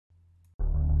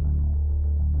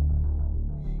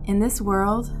In this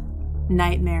world,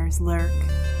 nightmares lurk.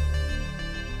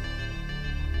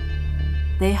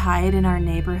 They hide in our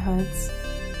neighborhoods,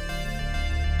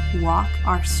 walk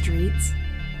our streets,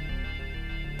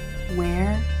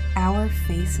 wear our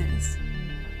faces.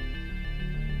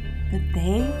 But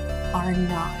they are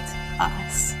not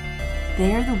us.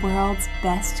 They are the world's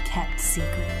best kept secret,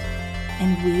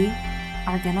 and we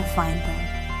are gonna find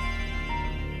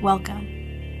them. Welcome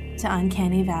to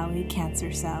Uncanny Valley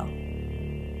Cancer Cell.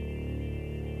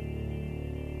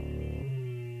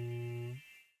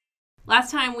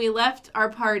 Last time we left our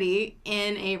party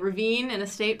in a ravine in a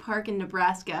state park in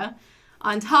Nebraska,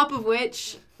 on top of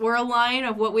which were a line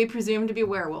of what we presume to be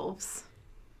werewolves.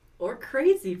 Or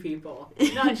crazy people.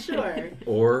 Not sure.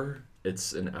 Or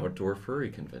it's an outdoor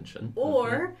furry convention.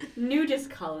 Or nudist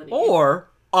colony. Or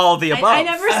all the above. I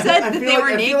never said that they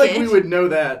were naked. I feel like we would know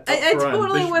that. I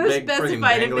totally would have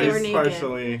specified if they were naked.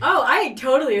 Partially. Oh, I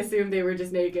totally assumed they were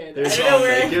just naked. They're I don't know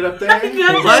where naked up there? I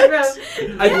got What? that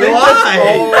from. I think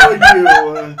that's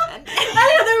all you. I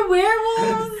know they're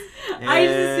werewolves. I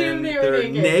just assumed they were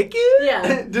naked.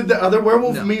 Yeah. Did the other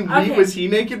werewolf mean me? Okay. Was he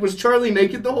naked? Was Charlie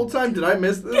naked the whole time? Did I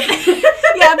miss this?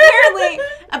 Yeah,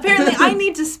 apparently I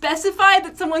need to specify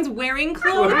that someone's wearing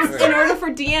clothes in order for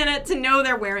Deanna to know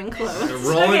they're wearing clothes.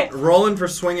 Rolling for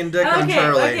swinging dick on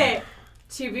Charlie. Okay.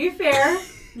 To be fair,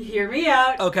 hear me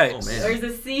out. Okay. Oh, man. There's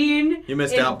a scene. You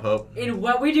missed out, Pope. In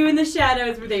What We Do in the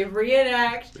Shadows, where they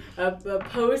reenact a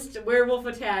post-werewolf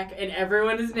attack, and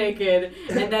everyone is naked,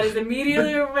 and that is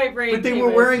immediately where my brain But they came were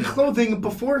in. wearing clothing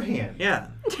beforehand. Yeah.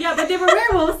 Yeah, but they were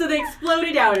werewolves, so they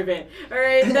exploded out of it.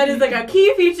 Alright, that is like a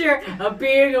key feature of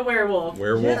being a werewolf.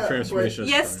 Werewolf transformation.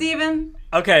 Yes, Steven?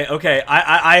 Okay.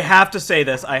 I have to say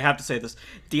this.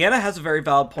 Deanna has a very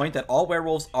valid point that all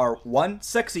werewolves are, one,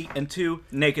 sexy, and two,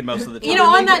 naked most of the time. You know,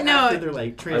 on that After note, their,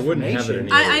 like, I wouldn't have it transformation.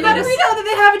 anymore. I How know do we know that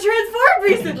they haven't transformed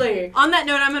recently? on that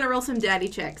note, I'm gonna roll some daddy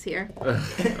checks here.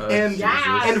 And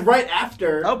right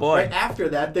after, Oh, boy. right after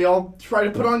that, they all try to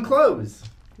put on clothes.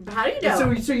 How do you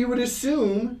And know? so you would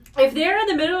assume. If they're in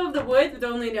the middle of the woods with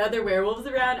only other werewolves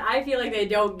around, I feel like they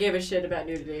don't give a shit about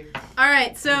nudity.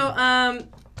 Alright, so,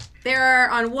 there are,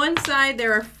 on one side,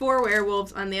 there are 4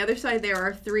 werewolves. On the other side, there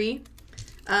are 3.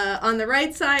 On the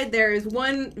right side, there is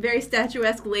one very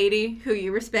statuesque lady who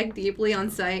you respect deeply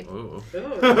on sight. Ooh.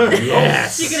 Ooh.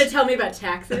 Yes. She gonna tell me about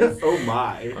taxes? Oh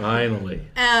my. Finally.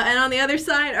 And on the other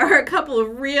side are a couple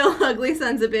of real ugly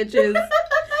sons of bitches.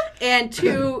 And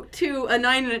a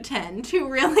 9 and a 10. 2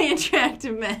 really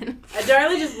attractive men.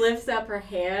 Darla just lifts up her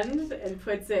hand and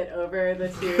puts it over the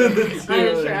two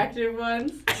unattractive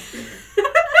ones.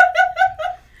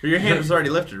 Your hand was already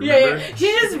lifted, Yeah, remember? yeah.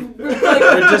 She just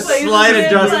just slight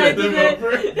adjustment.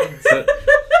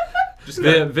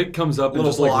 Vic comes up and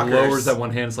Little just like blockers. lowers that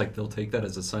one hand. It's like they'll take that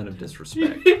as a sign of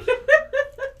disrespect.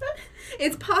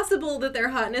 It's possible that their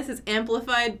hotness is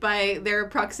amplified by their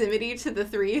proximity to the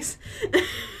 3s.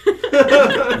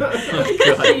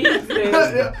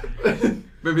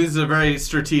 Maybe this is a very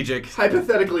strategic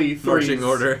Hypothetically, marching threes.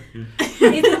 order. Is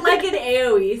it like an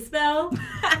AoE spell?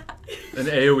 An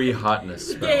AoE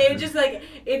hotness spell. Yeah, just like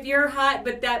if you're hot,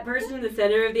 but that person in the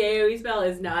center of the AoE spell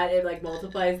is not, it like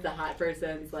multiplies the hot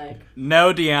person's like.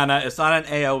 No, Deanna, it's not an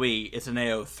AoE, it's an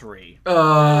AO3.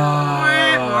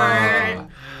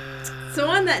 So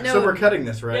on that note... So we're cutting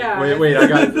this, right? Yeah. Wait, I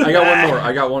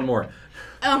got one more.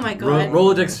 Oh my god.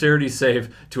 Roll a dexterity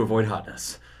save to avoid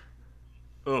hotness.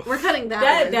 We're cutting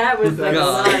that. That was like a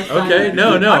lot of fun. Okay,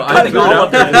 no. I I think threw it all out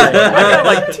of that. there. I got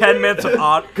like 10 minutes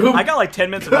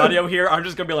of audio here. I'm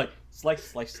just gonna be like,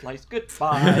 slice,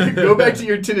 goodbye. Go back to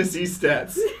your Tennessee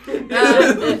stats.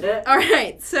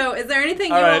 Alright, so is there anything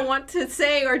you all want to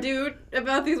say or do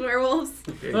about these werewolves?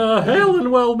 Hail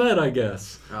and well met, I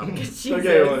guess. Jesus.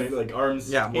 Okay, like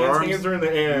arms. Yeah, more arms. Hands are in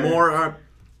the air. More,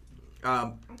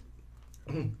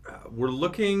 we're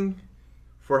looking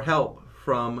for help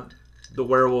from the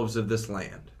werewolves of this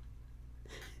land.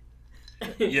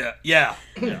 Yeah.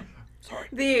 Sorry.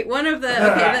 The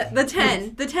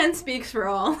 10. The 10 speaks for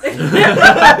all. As in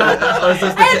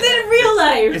real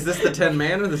life. Is this the 10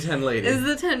 man or the 10 lady? Is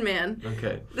the 10 man.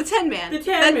 Okay. The 10 man. The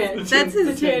 10 man. That's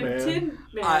his Tin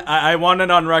man. I want it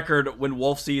on record when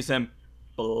Wolf sees him,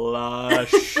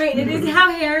 blush. Wait, it is how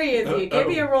hairy is he? Give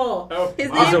me a roll. His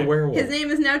He's a name, werewolf. his name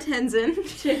is now Tenzin.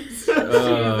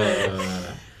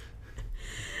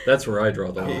 That's where I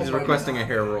draw the He's line. requesting a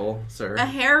hair roll, sir. A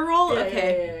hair roll? Yeah,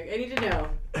 Okay. yeah. I need to know.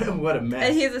 What a mess.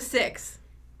 And he's a 6.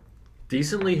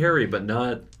 Decently hairy, but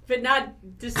not. But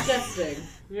not disgusting.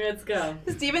 Let's go.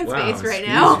 Steven's Wow, face right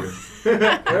now.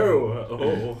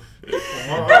 Oh.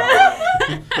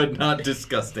 But not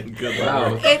disgusting. Good Wow.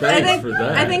 lord. Thanks for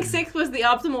that. I think 6 was the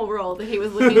optimal roll that he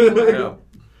was looking for.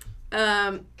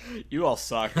 Yeah. You all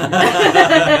suck. So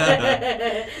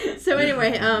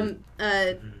anyway,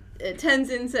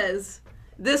 Tenzin says,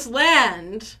 "This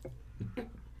land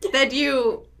that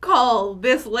you call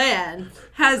this land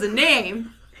has a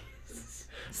name,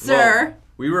 sir." Well,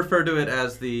 we refer to it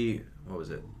as the, what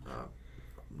was it?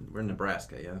 We're in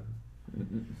Nebraska, yeah?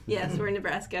 Yes, we're in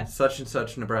Nebraska. Such and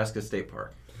such Nebraska State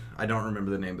Park. I don't remember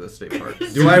the name of the state park.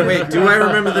 Do I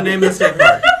remember the name of the state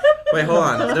park? Wait, hold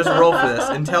on. There's a roll for this.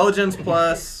 Intelligence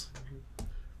plus...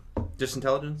 Just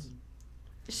intelligence?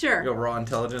 Sure. Go raw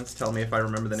intelligence. Tell me if I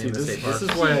remember the name of the state park. This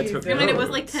is why I took I mean, it was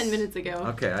notes. like 10 minutes ago.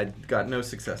 Okay, I got no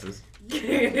successes.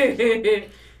 Here,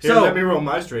 So- let me roll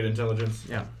my straight intelligence.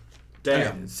 Yeah.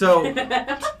 Damn. So,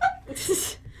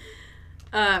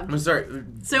 Um, I'm sorry.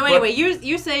 so anyway,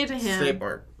 you say to him State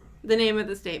park. the name of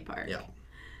the state park. Yeah.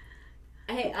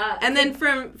 Hey, And then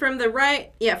from the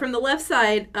right, from the left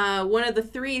side, one of the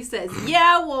 3 says,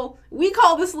 "Yeah, well, we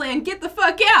call this land Get the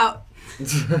Fuck Out."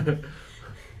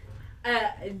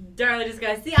 Darla just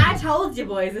goes, "See, I told you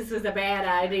boys this was a bad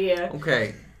idea."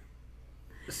 Okay.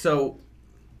 So,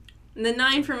 And the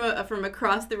 9 from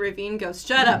across the ravine goes,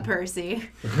 "Shut up, Percy."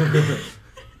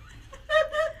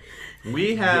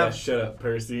 we Yeah, have shut up,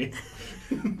 Percy.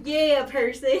 Yeah,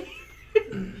 Percy.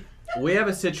 we have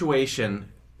a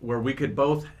situation where we could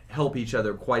both help each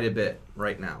other quite a bit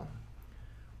right now.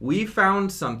 We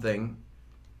found something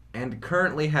and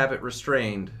currently have it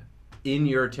restrained in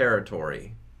your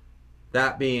territory.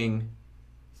 That being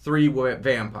 3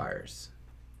 vampires.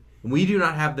 We do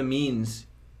not have the means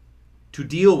to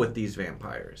deal with these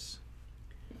vampires.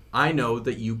 I know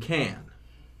that you can.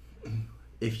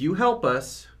 If you help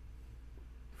us,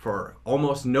 for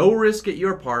almost no risk at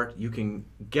your part, you can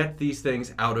get these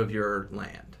things out of your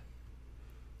land.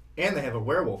 And they have a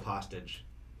werewolf hostage.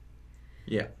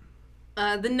 Yeah.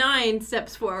 The 9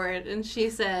 steps forward and she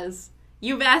says,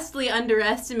 "You vastly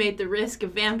underestimate the risk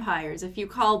of vampires if you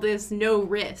call this no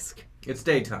risk." It's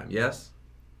daytime, yes?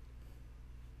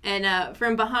 And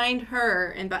from behind her,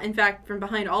 and in fact, from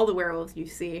behind all the werewolves you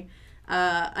see,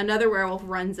 another werewolf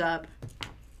runs up,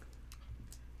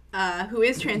 who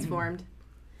is transformed.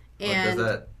 And Does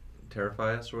that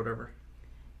terrify us or whatever?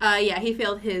 he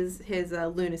failed his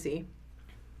lunacy.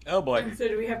 Oh boy. So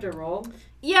do we have to roll?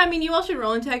 Yeah, I mean, you all should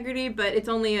roll integrity, but it's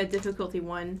only a difficulty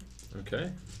 1.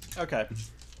 Okay. Okay.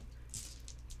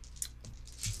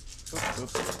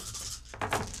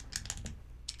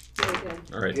 Very good.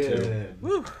 All right, 2. Good.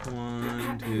 Woo.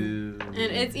 1, 2. And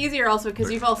it's easier also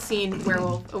because you've all seen a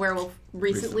werewolf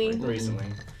recently. Recently.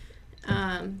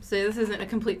 So this isn't a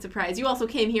complete surprise. You also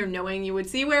came here knowing you would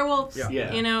see werewolves. Yeah.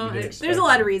 Yeah. You know, we did there's expect- a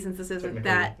lot of reasons this isn't technically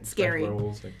that expect scary.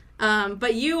 werewolves.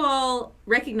 But you all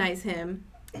recognize him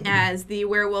as the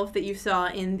werewolf that you saw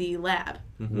in the lab.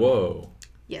 Whoa.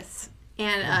 Yes.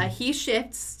 And he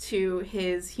shifts to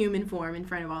his human form in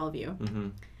front of all of you. Mm-hmm.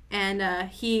 And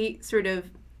he sort of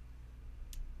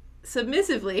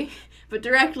submissively, but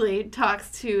directly, talks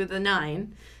to the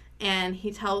 9. And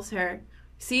he tells her,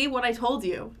 "See what I told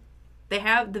you?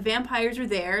 The vampires are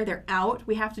there. They're out.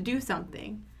 We have to do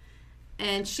something."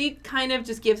 And she kind of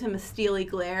just gives him a steely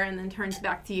glare and then turns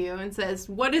back to you and says,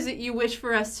 "What is it you wish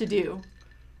for us to do?"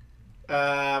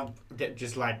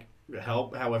 Just like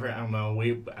help. However, I don't know.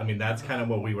 I mean, that's kind of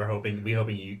what we were hoping.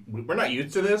 We're not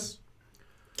used to this.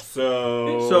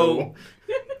 So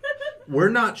We're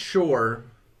not sure.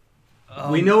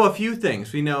 We know a few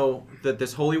things. We know that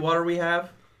this holy water we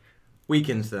have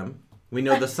weakens them. We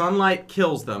know the sunlight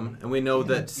kills them, and we know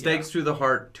that stakes through the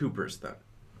heart tupers them.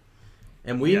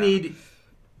 And we need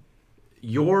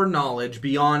your knowledge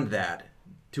beyond that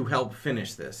to help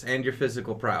finish this, and your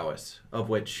physical prowess, of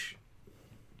which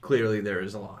clearly there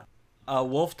is a lot.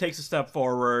 Wolf takes a step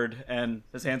forward, and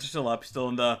his hands are still up, still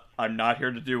in the "I'm not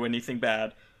here to do anything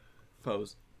bad"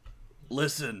 pose.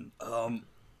 "Listen,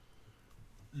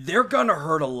 they're gonna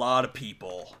hurt a lot of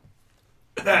people.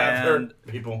 I've And heard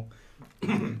people.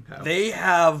 they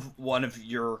have one of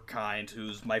your kind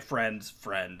who's my friend's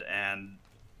friend, and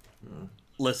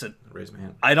listen, Raise my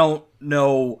hand. I don't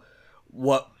know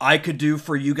what I could do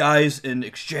for you guys in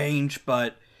exchange,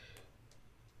 but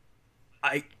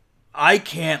I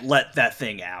can't let that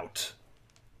thing out.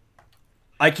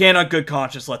 I can't on good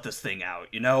conscience let this thing out,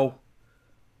 you know?"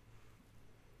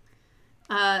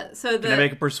 So Can I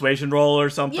make a persuasion roll or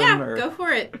something? Yeah, or... go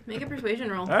for it. Make a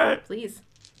persuasion roll. All right. Please.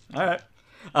 All right.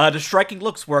 Does striking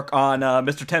looks work on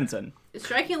Mr. Tenzin?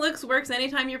 Striking looks works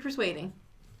anytime you're persuading.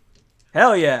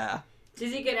 Hell yeah.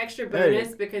 Does he get extra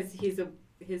bonus because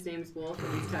his name's Wolf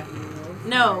and he's talking to wolves?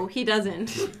 No, he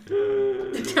doesn't.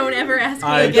 Don't ever ask me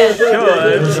I again.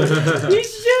 should. You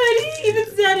should. He even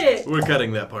said it. We're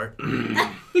cutting that part.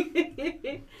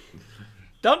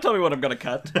 Don't tell me what I'm gonna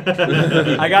cut.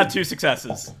 I got 2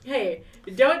 successes. Hey,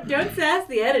 don't sass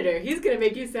the editor. He's gonna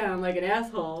make you sound like an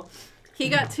asshole. He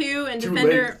got 2, and Too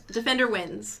defender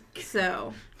wins.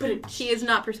 So he is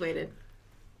not persuaded.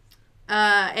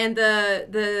 And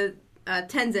the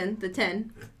Tenzin, the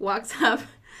 10, walks up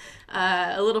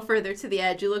a little further to the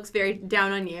edge. He looks very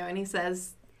down on you, and he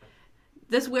says,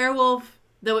 "This werewolf,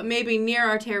 though it may be near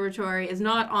our territory, is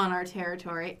not on our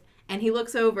territory." And he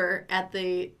looks over at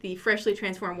the freshly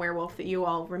transformed werewolf that you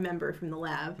all remember from the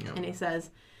lab, and he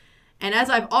says, "And as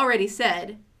I've already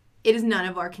said, it is none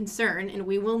of our concern, and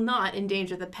we will not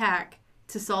endanger the pack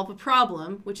to solve a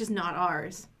problem which is not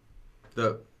ours."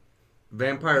 The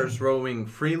vampires roaming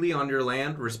freely on your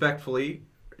land, respectfully,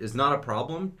 is not a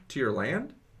problem to your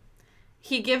land?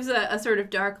 He gives a sort of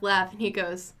dark laugh, and he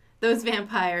goes, "Those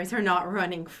vampires are not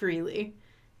running freely.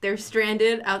 They're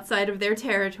stranded outside of their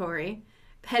territory,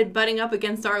 butting up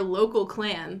against our local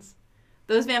clans.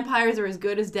 Those vampires are as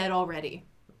good as dead already."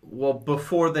 Well,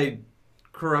 before they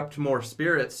corrupt more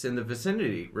spirits in the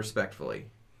vicinity, respectfully.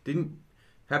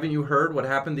 Haven't you heard what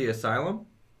happened to the asylum?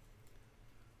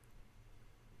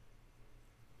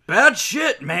 Bad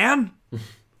shit, man.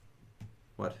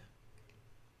 What?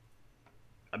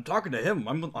 I'm talking to him.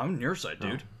 I'm on your side,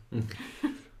 dude.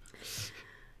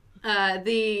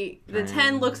 The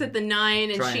 10 looks at the 9,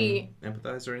 and Try she... and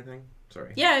empathize or anything?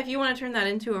 Sorry. Yeah, if you want to turn that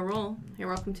into a roll, you're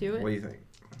welcome to it. What do you think?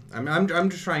 I'm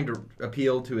just trying to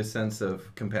appeal to a sense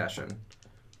of compassion.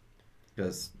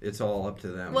 Because it's all up to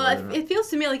them. Well, it feels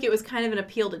to me like it was kind of an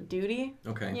appeal to duty.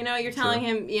 Okay. You know, you're telling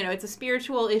him, it's a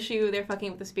spiritual issue. They're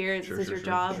fucking with the spirits. This is your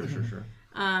job. Sure.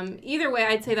 Either way,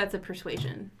 I'd say that's a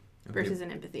persuasion versus an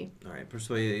empathy. All right.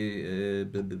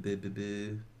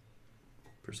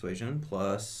 Persuasion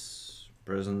plus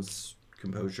presence,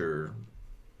 composure,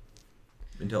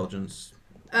 intelligence.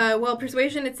 Well,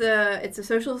 persuasion, it's a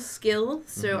social skill.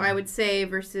 So I would say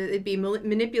it'd be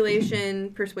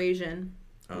manipulation, persuasion.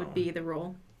 Would be the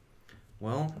role.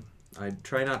 Well, I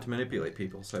try not to manipulate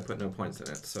people, so I put no points in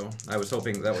it. So I was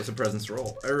hoping that was a presence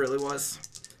roll. I really was.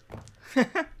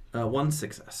 1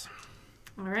 success.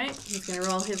 All right. He's going to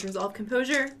roll his resolve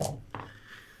composure.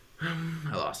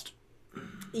 I lost.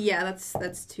 Yeah,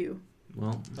 that's 2.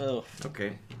 Well,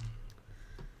 okay.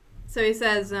 So he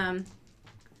says,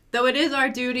 though it is our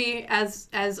duty as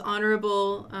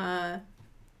honorable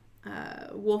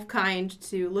wolfkind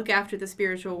to look after the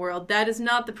spiritual world, that is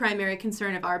not the primary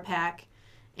concern of our pack.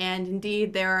 And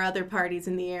indeed, there are other parties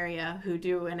in the area who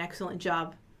do an excellent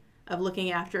job of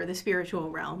looking after the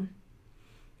spiritual realm.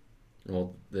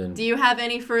 Well, then... Do you have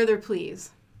any further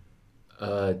pleas?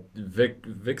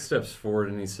 Vic steps forward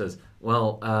and he says,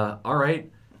 "Well, all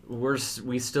right,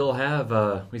 we still have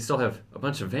a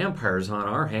bunch of vampires on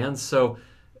our hands. So,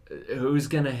 who's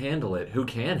gonna handle it? Who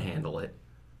can handle it?"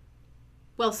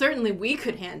 Well, certainly we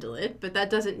could handle it, but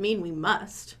that doesn't mean we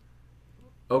must.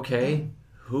 Okay,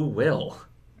 who will?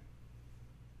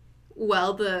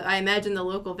 Well, I imagine the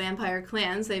local vampire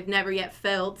clans, they've never yet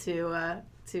failed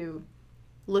to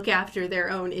look after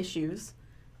their own issues.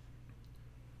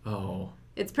 Oh.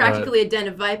 It's practically a den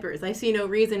of vipers. I see no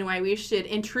reason why we should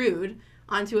intrude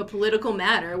onto a political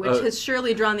matter, which has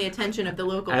surely drawn the attention of the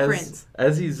local prince.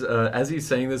 As he's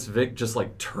saying this, Vic just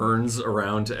turns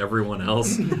around to everyone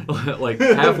else,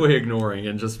 halfway ignoring,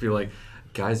 and just be like,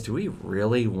 "Guys, do we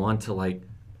really want to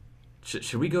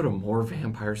should we go to more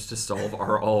vampires to solve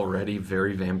our already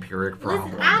very vampiric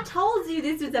problem?" Listen, I told you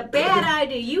this was a bad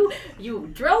idea. You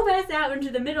drove us out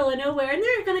into the middle of nowhere, and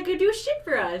they're gonna go do shit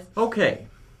for us. Okay.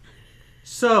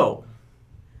 So,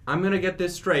 I'm gonna get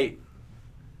this straight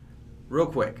real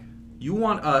quick. You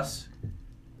want us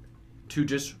to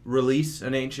just release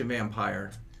an ancient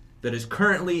vampire that is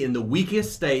currently in the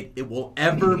weakest state it will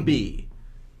ever be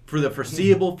for the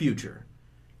foreseeable future,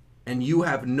 and you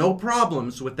have no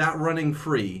problems with that running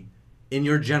free in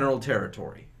your general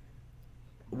territory.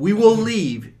 We will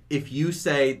leave if you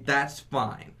say that's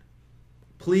fine.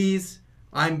 Please,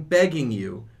 I'm begging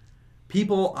you.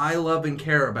 People I love and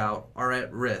care about are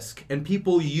at risk, and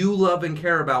people you love and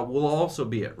care about will also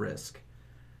be at risk.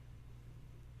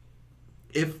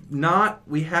 If not,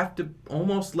 we have to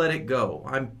almost let it go.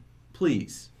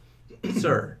 Please,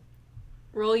 sir.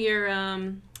 Roll your,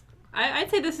 I'd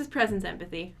say this is presence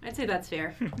empathy. I'd say that's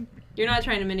fair. You're not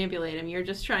trying to manipulate him. You're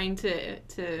just trying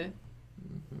to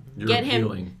get him.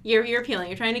 Appealing. You're appealing.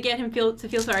 You're trying to get him to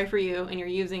feel sorry for you, and you're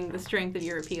using the strength of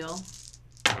your appeal.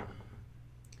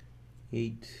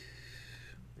 8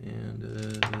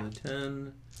 and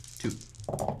 10. 2.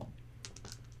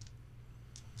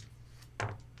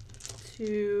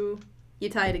 2. You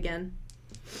tied again.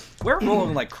 We're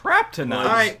rolling like crap tonight.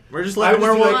 All right, we're just letting I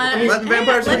was werewolf, like- letting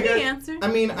vampires. Let take me it. answer. I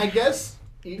mean, I guess.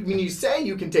 You say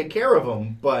you can take care of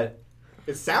them, but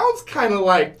it sounds kind of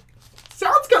like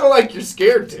you're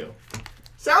scared to.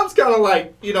 Sounds kind of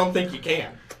like you don't think you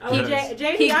can. Oh,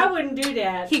 JD, I wouldn't do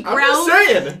that. He I'm growls. just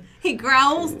saying. He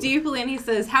growls deeply and he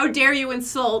says, "How dare you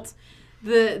insult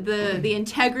the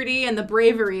integrity and the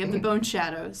bravery of the Bone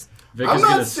Shadows?" Vic I'm is not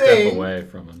gonna saying- step away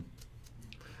from him.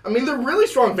 I mean, they're really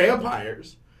strong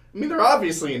vampires. I mean, they're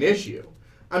obviously an issue.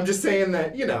 I'm just saying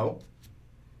that,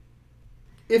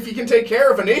 if you can take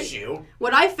care of an issue,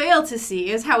 What I fail to see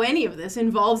is how any of this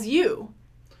involves you.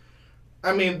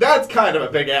 I mean, that's kind of a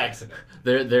big accident.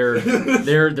 They're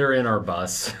in our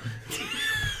bus.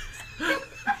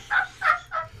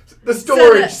 The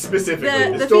storage So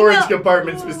specifically. the The storage female-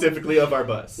 compartment specifically of our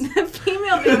bus. The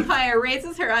female vampire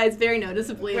raises her eyes very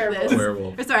noticeably at this.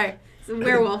 Werewolf. Or, sorry, it's a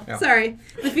werewolf. Yeah. Sorry.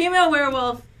 The female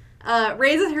werewolf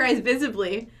raises her eyes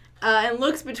visibly and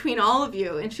looks between all of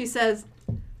you, and she says,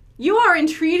 "You are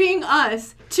entreating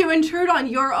us to intrude on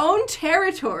your own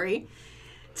territory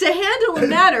to handle a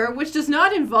matter which does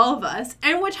not involve us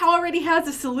and which already has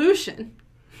a solution.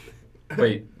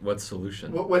 Wait, what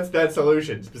solution? What's that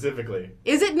solution specifically?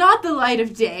 Is it not the light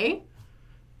of day?"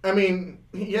 I mean,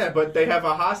 yeah, but they have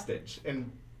a hostage, and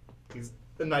he's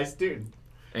a nice dude.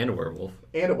 And a werewolf.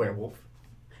 And a werewolf.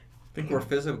 Think we're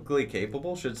physically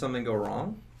capable? Should something go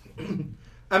wrong?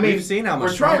 I mean, We've seen how much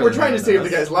we're stronger trying to than save us.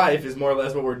 the guy's life is more or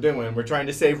less what we're doing. We're trying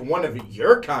to save one of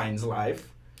your kind's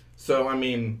life. So, I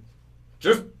mean,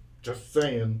 just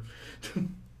saying.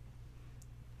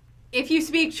 If you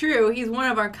speak true, he's one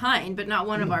of our kind, but not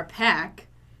one of our pack.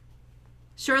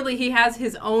 Surely he has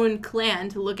his own clan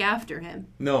to look after him.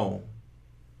 No,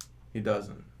 he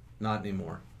doesn't. Not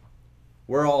anymore.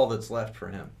 We're all that's left for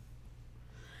him.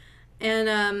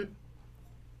 And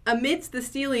amidst the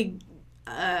steely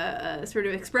sort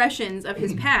of expressions of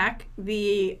his pack,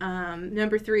 the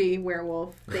number 3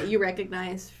 werewolf that you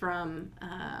recognize from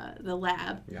the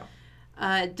lab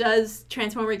Yeah. does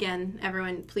transform again.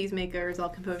 Everyone, please make a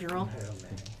resolve composure roll.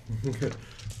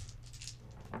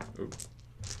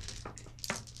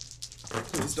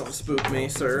 Please don't spook me,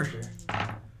 sir.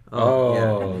 Oh,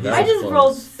 yeah. that I was just close.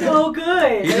 rolled so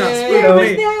good. He's not Hey, spooping what me.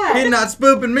 was that? He's not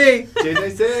spooping me. Did they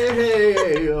say,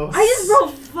 hey, I just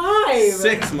rolled 5.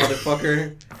 6,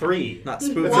 motherfucker. 3. Not That's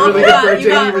spooping. Well, really you good got- for a you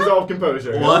got- JD resolve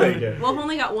composure. I'll One. take it. Wolf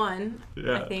only got 1, I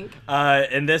Yeah. think.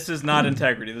 And this is not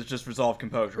integrity. This is just resolve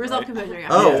composure. Resolve right? composure, yeah.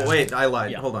 Oh, Yeah. wait, I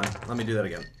lied. Yeah. Hold on. Let me do that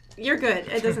again. You're good.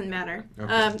 It doesn't matter.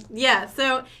 Okay. Yeah,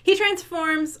 so he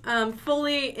transforms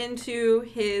fully into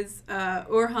his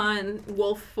Urhan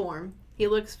wolf form. He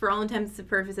looks, for all intents and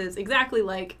purposes, exactly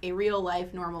like a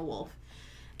real-life normal wolf.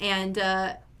 And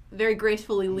very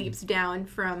gracefully leaps down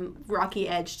from rocky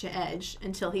edge to edge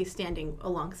until he's standing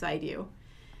alongside you.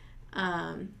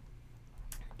 And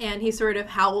he sort of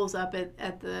howls up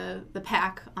at the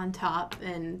pack on top,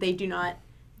 and they do not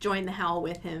join the howl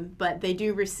with him, but they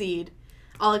do recede,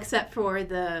 all except for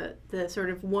the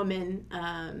sort of woman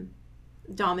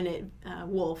dominant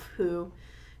wolf who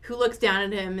looks down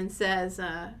at him and says,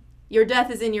 "Your death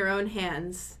is in your own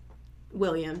hands,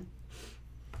 William.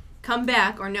 Come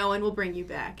back or no one will bring you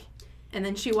back." And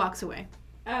then she walks away.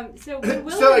 So when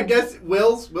So I guess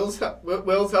Will's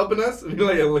helping us. And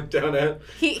I look down at.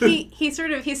 he's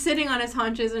sitting on his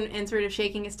haunches and sort of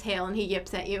shaking his tail, and he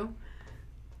yips at you.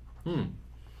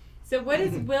 So what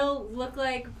does Will look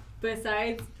like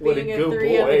besides What being a a good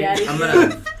 3 on the boy. daddy I'm scale?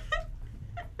 gonna.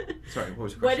 Sorry, what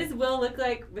was your What question? does Will look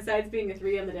like besides being a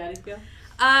 3 on the daddy scale?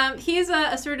 He's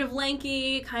a sort of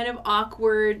lanky, kind of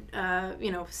awkward,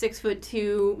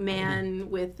 6'2" man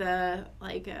with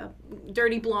like a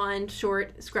dirty blonde,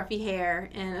 short, scruffy hair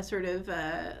and a sort of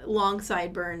long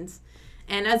sideburns.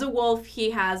 And as a wolf,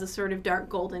 he has a sort of dark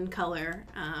golden color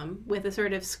with a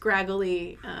sort of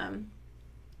scraggly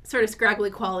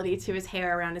quality to his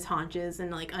hair around his haunches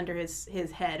and like under his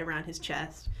head around his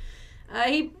chest.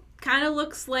 He kind of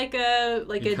looks like a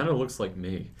He kind of looks like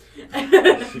me.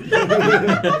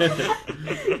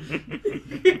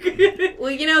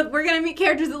 Well, we're gonna meet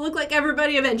characters that look like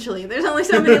everybody eventually. There's only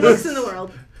so many looks in the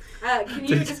world. Can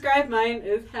you describe mine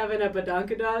as having a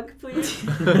badonkadonk, please?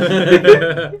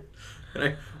 Can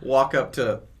I walk up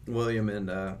to William and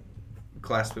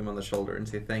clasp him on the shoulder and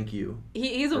say thank you.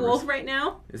 He's a wolf right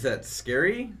now. Is that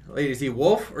scary? Like, is he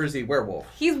wolf or is he werewolf?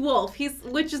 He's wolf.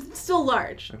 Which is still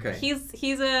large. Okay.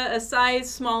 He's a size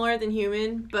smaller than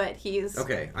human, but he's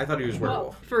Okay, I thought he was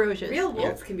werewolf. ferocious. Real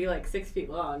wolves can be like 6 feet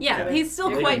long. Yeah, so he's still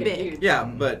they're quite gonna get big. huge. Yeah,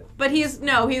 but But he's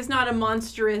not a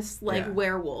monstrous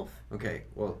werewolf. okay.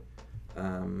 Well,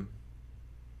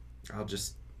 I'll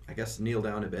just, I guess, kneel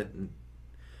down a bit and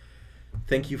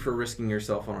thank you for risking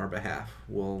yourself on our behalf.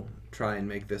 We'll try and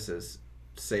make this as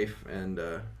safe and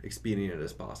expedient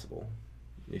as possible.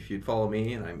 If you'd follow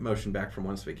me, and I motion back from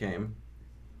whence we came.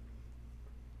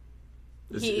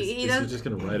 Is he just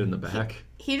gonna ride in the back?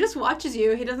 He just watches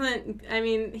you. He doesn't. I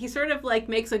mean, he sort of like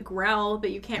makes a growl,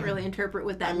 but you can't really interpret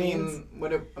what that means.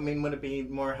 Would it be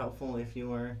more helpful if you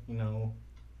were,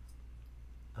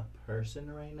 a person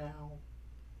right now?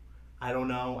 I don't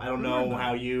know. I don't know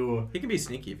how you. He can be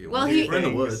sneaky if you Well, want. We're in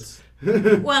the woods.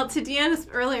 Well, to Deanna's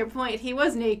earlier point, he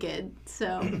was naked,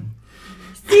 so.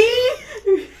 See?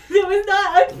 That was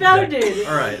not unfounded.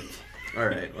 All right.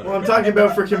 Whatever. Well, I'm talking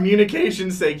about for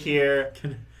communication's sake here.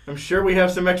 I'm sure we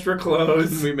have some extra Can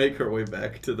clothes. we make our way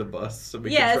back to the bus so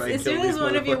we Yes, can try and as kill soon these as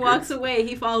one of you motherfuckers? walks away,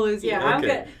 he follows you. Yeah,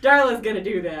 Okay. Darla's gonna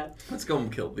do that. Let's go and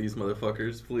kill these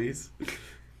motherfuckers, please.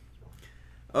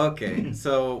 Okay,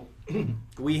 so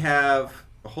we have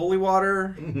holy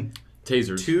water,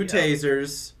 Tasers. 2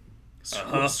 tasers,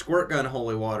 Uh-huh. squirt gun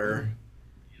holy water.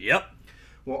 Yep.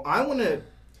 Well, I want to.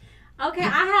 Okay,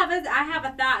 I have a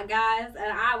thought, guys,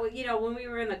 and when we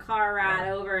were in the car ride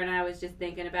over, and I was just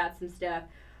thinking about some stuff.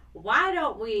 Why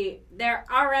don't we? They're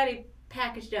already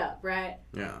packaged up, right?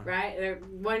 Yeah. Right.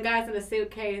 One guy's in a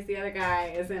suitcase, the other guy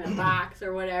is in a box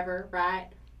or whatever, right?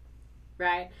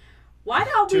 Right. Why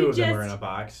don't Two we of just? them are in a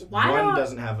box. why One don't-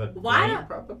 doesn't have a why brain, don't-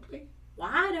 probably.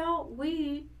 Why don't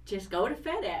we just go to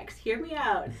FedEx? Hear me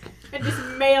out, and just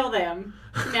mail them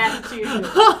to Massachusetts.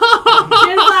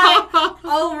 Just like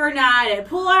overnight it.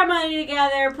 Pull our money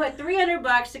together. Put $300.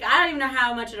 I don't even know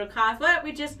how much it'll cost. Why don't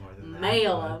we just More than that,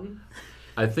 mail but- them?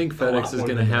 I think A lot FedEx is more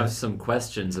gonna than have that. some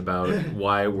questions about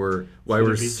why we're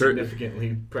It'd be certain.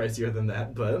 significantly pricier than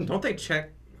that, but Don't they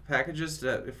check packages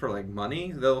for like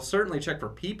money? They'll certainly check for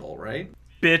people, right?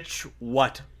 Bitch,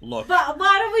 what? Look. But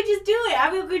why don't we just do it?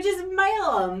 I mean, we could just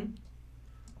mail them,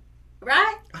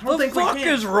 right? I What the think we fuck can.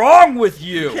 is wrong with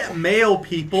You you? can't mail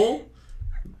people.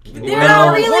 They're More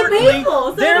not really importantly, people.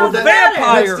 So they're it doesn't vampires.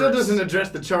 matter. that still doesn't address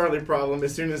the Charlie problem.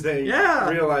 As soon as they Yeah.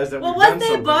 realize that Well, we've once done they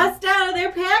something. bust out of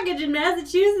their package in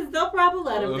Massachusetts, they'll probably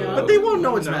let them go. But they won't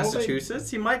know it's No, they- Massachusetts.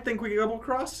 He might think we double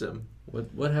crossed him.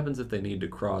 What happens if they need to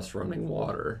cross running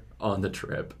water on the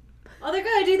trip? Oh, they're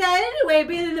gonna do that anyway,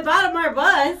 being in the bottom of our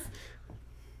bus.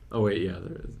 Oh wait, yeah,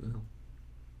 there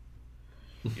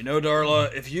is. You know,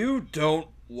 Darla, if you don't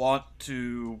want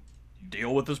to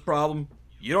deal with this problem,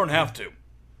 you don't have to.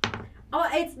 Oh,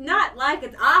 it's not like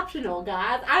it's optional,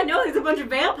 guys. I know there's a bunch of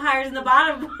vampires in the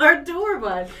bottom of our tour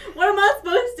bus. What am I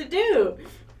supposed to do?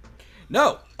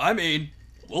 No, I mean,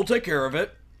 we'll take care of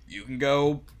it. You can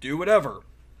go do whatever.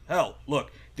 Hell,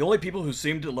 look, the only people who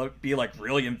seem to be like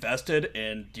really invested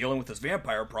in dealing with this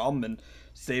vampire problem and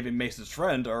saving Mace's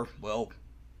friend are, well,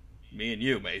 me and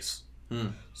you, Mace.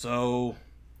 So,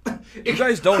 you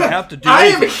guys don't have to do I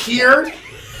am anything. here.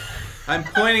 I'm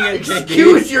pointing at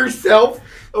Excuse yourself.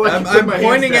 Oh, I I'm put my hands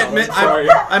pointing down. at I'm sorry.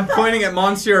 I'm pointing at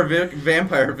Monsieur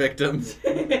vampire victims.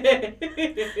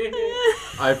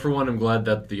 I, for one, am glad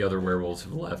that the other werewolves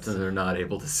have left and they're not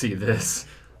able to see this.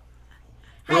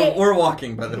 Hey. We're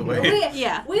walking, by the way.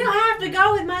 Yeah. We don't have to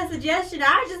go with my suggestion.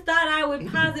 I just thought I would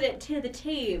posit it to the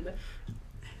team.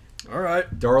 All right.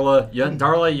 Darla,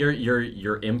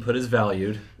 your input is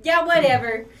valued. Yeah,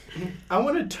 whatever. I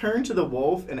want to turn to the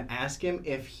wolf and ask him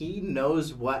if he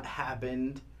knows what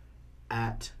happened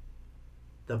at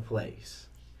the place,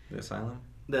 The asylum.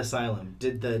 the asylum.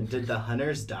 Did the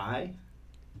hunters die?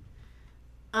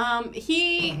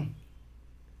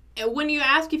 When you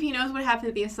ask if he knows what happened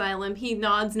at the asylum, he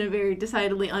nods in a very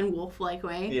decidedly unwolf-like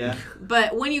way. Yeah.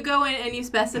 But when you go in and you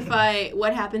specify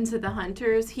what happened to the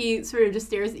hunters, he sort of just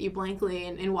stares at you blankly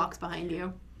and walks behind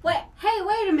you. Wait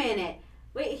a minute.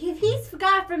 Wait, if he's the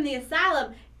guy from the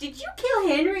asylum, did you kill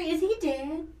Henry? Is he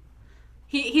dead?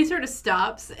 He sort of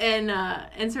stops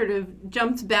and sort of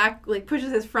jumps back, like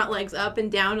pushes his front legs up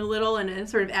and down a little in a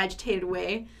sort of agitated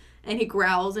way, and he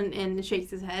growls and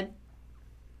shakes his head.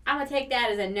 I'm gonna take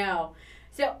that as a no.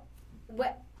 So,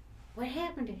 what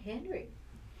happened to Henry?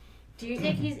 Do you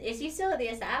think is he still at the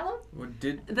asylum? What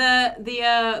did?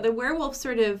 The werewolf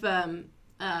sort of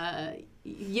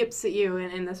yips at you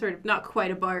in the sort of not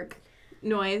quite a bark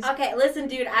noise. Okay, listen,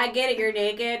 dude. I get it. You're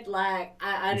naked. Like,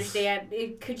 I understand.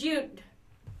 Could you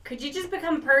Could you just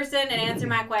become a person and answer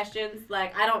my questions?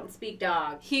 Like, I don't speak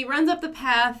dog. He runs up the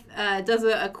path, does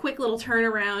a quick little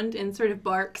turnaround and sort of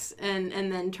barks and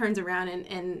then turns around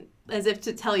and as if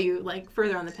to tell you, like,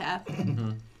 further on the path.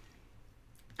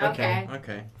 Okay.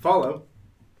 Okay. Follow.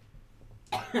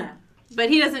 But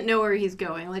he doesn't know where he's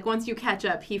going. Like, once you catch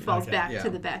up, he falls Okay, back yeah. to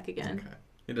the back again. Okay.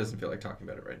 He doesn't feel like talking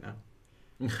about it right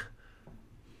now.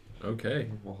 Okay.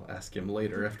 We'll ask him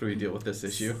later after we deal with this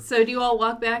issue. So do you all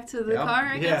walk back to the Yeah. car,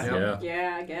 I guess? Yeah.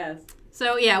 Yeah, I guess.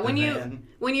 So, yeah, The van.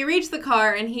 when you reach the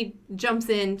car and he jumps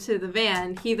into the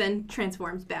van, he then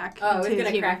transforms back. Oh, into we're his gonna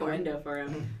human crack a form. window for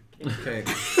him. Okay.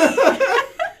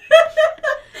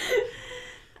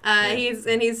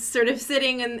 He's sort of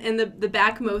sitting in the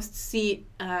backmost seat,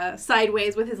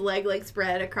 sideways with his leg like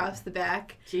spread across the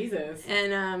back. Jesus.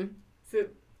 And So,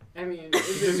 I mean,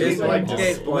 Is is it it like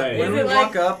Okay, display? when Is we it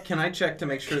walk like- up, can I check to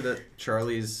make sure that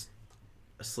Charlie's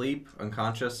asleep,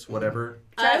 unconscious, whatever?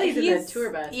 Charlie's in the he's-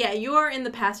 tour bus. Yeah, you're in the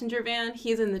passenger van.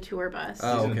 He's in the tour bus.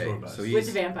 Oh, in the okay. tour bus. So With he's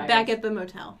the vampire. Back at the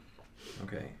motel.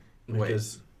 okay. Wait,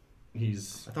 Because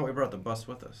he's I thought we brought the bus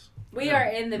with us. We are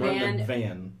in the we're van. in the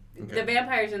van. Okay. The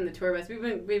vampire's in the tour bus. We've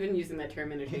been using that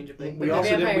term interchangeably. We The also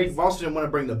vampires- didn't want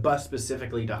to bring the bus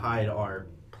specifically to hide our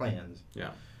plans.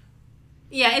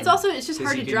 Yeah, it's just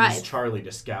hard to Use drive. Charlie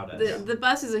to scout us. The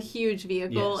bus is a huge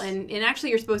vehicle, Yes. and actually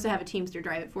you're supposed to have a teamster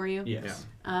drive it for you. Yes.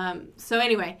 So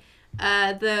anyway,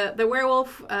 the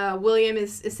werewolf William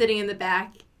is sitting in the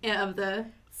back of the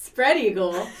spread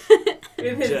eagle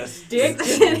with his Just- dick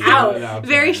just out.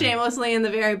 very there. shamelessly in the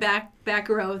very back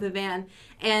row of the van.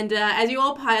 And as you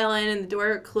all pile in and the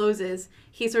door closes,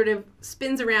 he sort of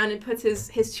spins around and puts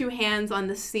his two hands on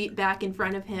the seat back in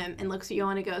front of him and looks at you all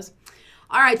and he goes,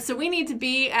 "All right, so we need to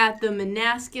be at the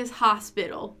Menascus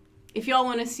Hospital. If y'all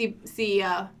want to see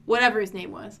whatever his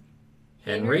name was."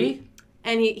 Henry?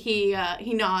 And he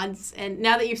nods, and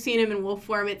now that you've seen him in wolf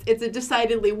form, it's a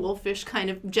decidedly wolfish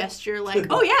kind of gesture, like,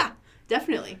 "Oh yeah,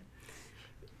 definitely."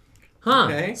 Huh.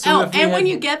 Okay. So Oh, if we and when had-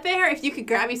 you get there, if you could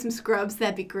grab me some scrubs,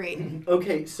 that'd be great.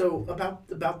 Okay, so about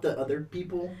the other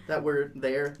people that were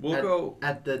there We'll at, go-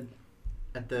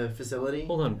 at the facility.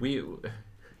 Hold on, we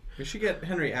should get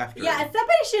Henry after. Yeah,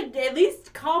 somebody should at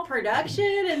least call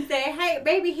production and say, "Hey,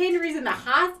 baby Henry's in the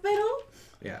hospital."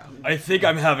 Yeah. I think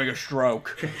I'm having a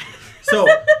stroke. So,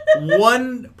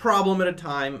 one problem at a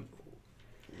time.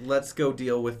 Let's go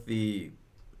deal with the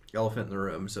elephant in the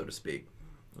room, so to speak.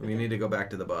 We need to go back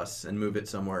to the bus and move it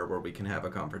somewhere where we can have a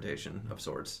confrontation of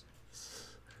sorts.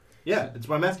 Yeah, that's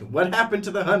what I'm asking. What happened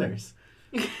to the hunters?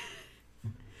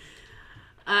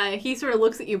 He sort of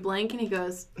looks at you blank and he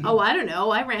goes, "Oh, I don't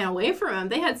know. I ran away from them.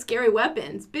 They had scary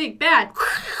weapons. Big, bad,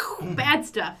 bad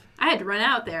stuff. I had to run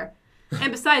out there.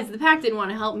 And besides, the pack didn't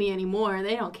want to help me anymore.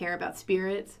 They don't care about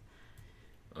spirits."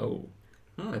 Oh.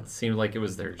 That seemed like it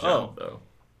was their job, though.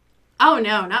 Oh,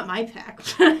 no, not my pack.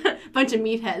 Bunch of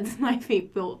meatheads, my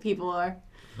people are.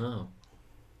 Oh.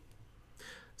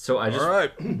 So I just All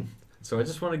right. So I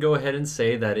just want to go ahead and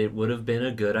say that it would have been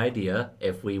a good idea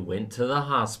if we went to the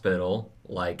hospital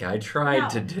like I tried No.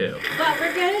 to do. What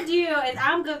we're gonna do is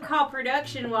I'm gonna call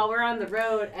production while we're on the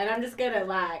road, and I'm just gonna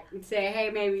say,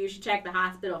 "Hey, maybe you should check the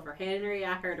hospital for Henry.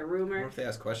 I heard a What rumor." if they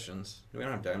ask questions? We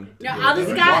don't have time to No, deal I'll with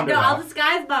it. disguise. wander No, I'll off.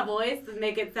 disguise my voice and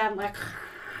make it sound like.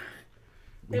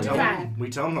 We It's tell, fine. him, we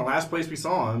tell him the last place we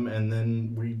saw him, and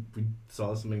then we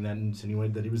saw something that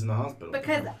insinuated that he was in the hospital.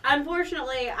 Because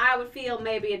unfortunately, I would feel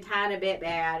maybe a tiny bit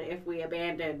bad if we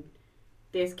abandoned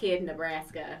this kid in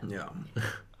Nebraska. Yeah.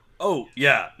 Oh,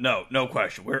 yeah, no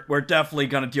question. We're definitely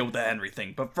gonna deal with the Henry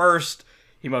thing. But first,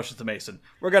 he motions to Mason.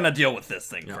 We're gonna deal with this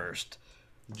thing Yeah. first.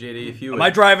 JD, if you Am I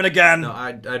driving again? No,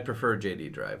 I'd prefer JD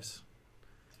drives.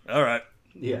 All right.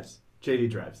 Yes, JD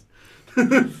drives.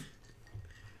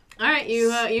 All right,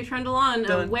 you trundle on.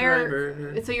 Dun, Where?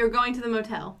 driver. So you're going to the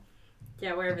motel.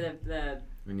 Yeah, wherever the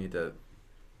We need to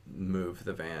move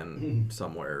the van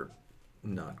somewhere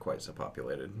not quite so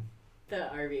populated.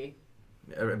 RV.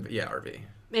 Yeah, RV.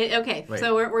 Okay, Wait.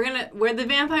 so we're gonna where the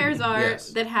vampires are. Yes.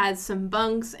 That has some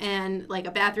bunks and like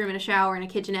a bathroom and a shower and a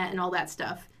kitchenette and all that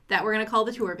stuff. That we're gonna call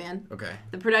the tour van. Okay.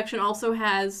 The production also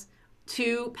has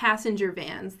 2 passenger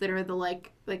vans that are the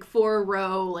like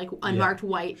 4-row like unmarked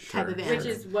white type of Sure. vans.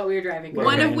 Which is what we were driving. We're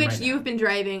One of driving which right now. you've been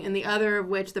driving and the other of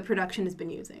which the production has been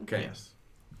using. Okay. Yes.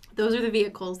 Those are the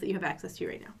vehicles that you have access to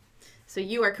right now. So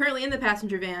you are currently in the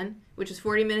passenger van, which is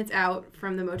 40 minutes out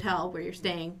from the motel where you're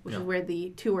staying, which is Yeah. where the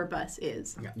tour bus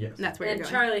is. Yes. And that's where And you're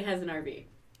going. Charlie has an RV.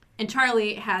 And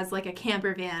Charlie has like a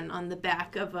camper van on the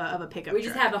back of a pickup We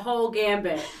just truck. have a whole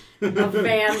gambit of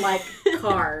van-like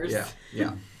cars. Yeah.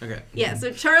 Yeah. Okay. Yeah,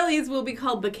 so Charlie's will be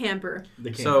called the camper.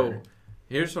 The So, camper.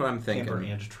 Here's what I'm thinking. Camper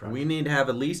and truck. We need to have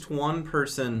at least one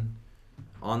person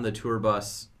on the tour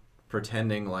bus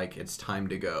pretending like it's time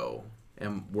to go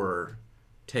and we're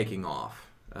taking off.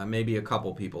 Maybe a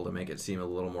couple people to make it seem a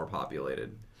little more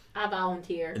populated. I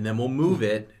volunteer. And then we'll move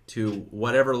it to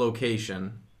whatever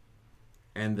location,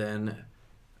 and then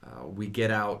we get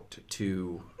out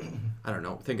to, I don't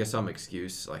know, think of some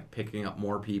excuse, like picking up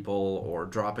more people or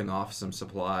dropping off some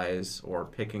supplies or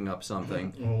picking up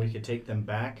something. Well, we could take them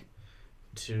back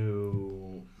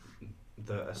to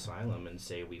the asylum and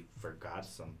say we forgot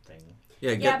something.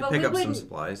 Yeah, but pick we up some wouldn't-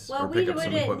 supplies Well, or we pick up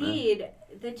some wouldn't equipment. need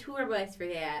the tour bus for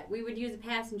that. We would use a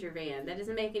passenger van. That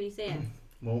doesn't make any sense.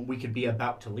 Well, we could be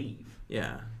about to leave.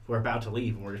 Yeah. We're about to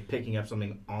leave and we're just picking up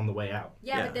something on the way out.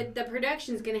 Yeah, but the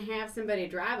production's going to have somebody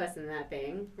drive us in that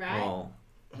thing, right? Well,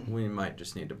 we might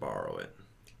just need to borrow it.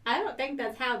 I don't think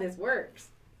that's how this works.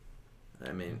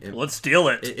 I mean, Let's steal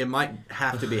it. it might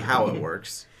have to be how it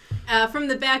works. From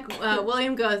the back,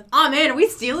 William goes, "Oh man, are we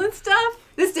stealing stuff?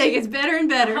 This day gets better and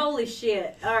better." Holy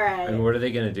shit. All right. And what are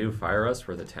they gonna do? Fire us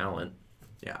for the talent?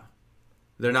 Yeah.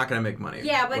 They're not going to make money.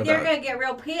 Yeah, but they're without- going to get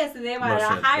real pissed and they might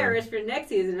Rush it, hire yeah. us for next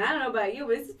season. I don't know about you,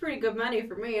 but this is pretty good money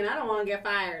for me and I don't want to get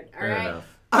fired. All Fair right. enough.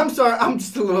 I'm sorry, I'm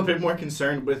just a little bit more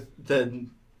concerned with the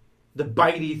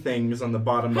bitey things on the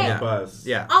bottom Hey. of the bus.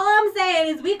 Yeah. All I'm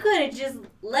saying is we could have just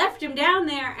left him down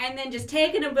there and then just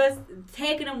taken him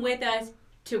with us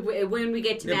to when we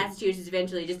get to Yeah. Massachusetts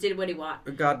eventually. Just did what he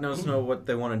wanted. God knows what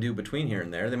they want to do between here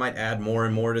and there. They might add more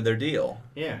and more to their deal.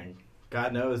 Yeah,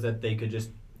 God knows that they could just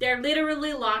They're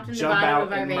literally locked in the jump bottom out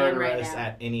of our and van murder right us now.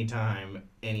 at any time,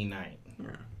 any night.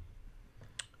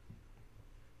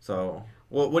 So,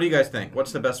 what do you guys think?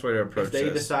 What's the best way to approach If they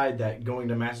this? decide that going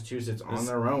to Massachusetts on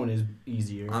their own is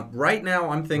easier. Right now,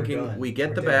 I'm thinking done. we get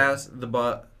We're the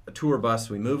dead. tour bus,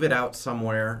 we move it out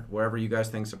somewhere, wherever you guys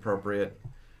think's appropriate.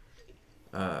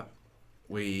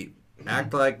 We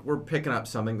act like we're picking up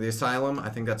something. The asylum, I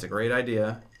think that's a great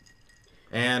idea.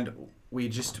 And we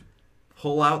just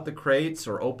pull out the crates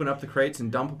or open up the crates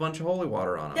and dump a bunch of holy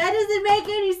water on them. That doesn't make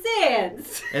any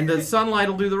sense. And the sunlight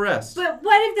will do the rest. But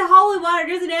what if the holy water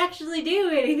doesn't actually do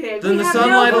anything? Then We the have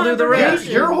sunlight no will do the Your, rest.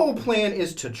 confirmation. your whole plan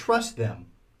is to trust them.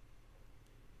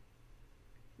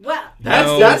 Well, That's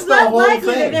it's the less whole likely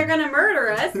that thing. they're going to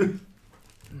murder us.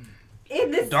 In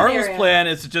this Darla's scenario. plan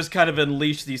is to just kind of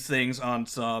unleash these things on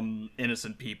some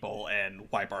innocent people and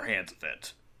wipe our hands of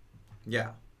it. Yeah.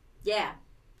 Yeah.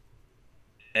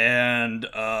 And,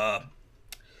 And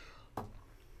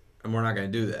we're not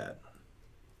going to do that.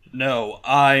 no,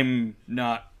 I'm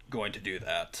not going to do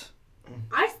that.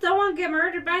 I just don't want to get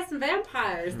murdered by some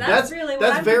vampires. That's really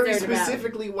what I'm very concerned about.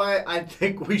 specifically why I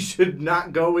think we should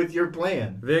not go with your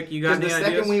plan. Vic, you got Because any the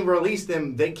ideas? second we release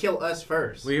them, they kill us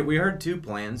first. We heard 2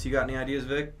 plans. You got any ideas,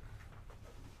 Vic?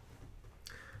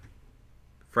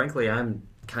 Frankly, I'm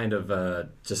kind of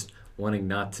just wanting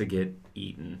not to get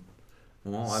eaten.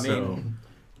 Well, I So- mean,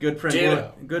 good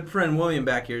friend William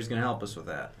back here is going to help us with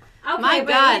that. Okay, My but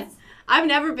God, it's- I've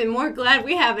never been more glad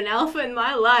we have an alpha in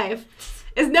my life.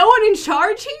 Is no one in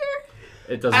charge here?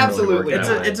 It doesn't Absolutely. really work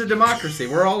that way. It's a democracy.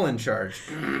 We're all in charge.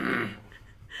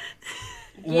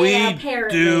 We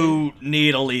apparently. do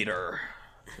need a leader.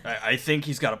 I think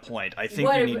he's got a point. I think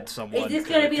What we if- need someone Is this to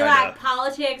going to be kinda- like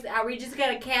politics? Are we just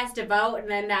going to cast a vote and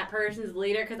then that person's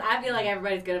leader? Because I feel like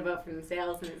everybody's going to vote for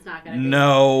themselves and it's not going to be.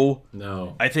 No.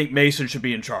 No. I think Mason should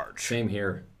be in charge. Same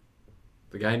here.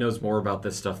 The guy knows more about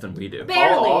this stuff than we do.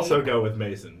 Barely. I'll also go with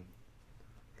Mason.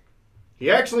 He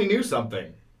actually knew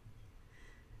something.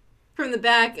 From the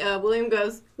back, William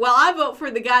goes, "Well, I vote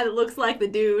for the guy that looks like the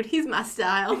dude. He's my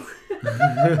style."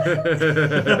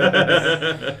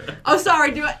 Oh,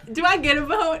 sorry. Do I get a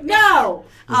vote? No!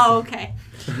 Oh, okay.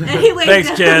 And he lays Thanks,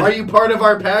 down. kid. Are you part of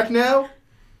our pack now?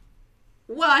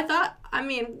 Well, I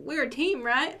mean, we're a team,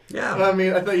 right? Yeah. I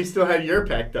mean, I thought you still had your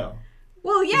pack, though.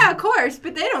 Well, yeah, of course,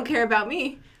 but they don't care about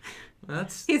me.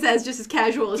 That's He says just as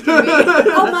casual as can be.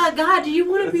 Oh my God, do you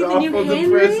want to be That's the new awful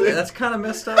Henry? depressing. kind of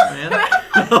messed up, man.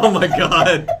 Oh my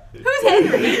God. Who's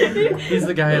Henry? He's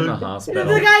the guy in the This is hospital.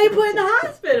 the guy you put in the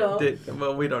hospital.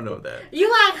 Well, we don't know that. You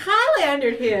like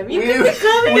Highlandered him. You We, could be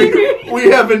coming in.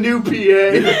 we have a new PA.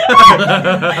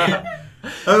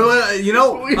 You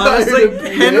know, We honestly, hired a PA.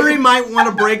 Henry might want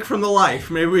a break from the life.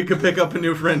 Maybe we could pick up a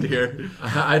new friend here.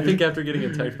 I think after getting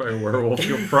attacked by a werewolf,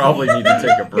 you'll probably need to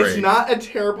take a break. It's not a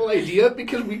terrible idea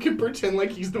because we could pretend like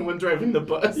he's the one driving the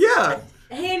bus. Yeah.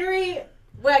 Henry,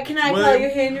 What, can I call William- you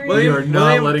Henry? William- You are not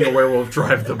William- letting a werewolf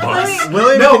drive the bus.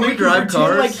 William, No, can we you drive pretend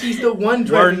cars? like he's the one We're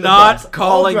driving the not bus. I'll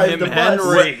calling drive him the bus.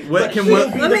 Henry. What But can he'll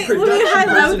Will- be Let the me production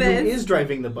high-low person this. who is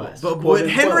driving the bus. But Well, then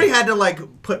Henry close. had to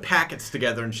like put packets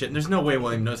together and shit. And there's no way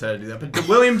William knows how to do that. But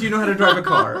William, do you know how to drive a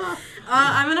car?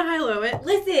 I'm gonna high-low it.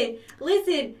 Listen.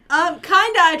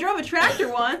 Kinda. I drove a tractor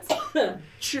once.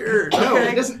 Sure. No, Okay.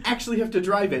 he doesn't actually have to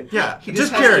drive it. Yeah, he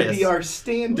just just has curious. to be our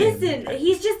stand-in. Listen,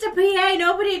 he's just a PA.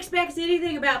 Nobody expects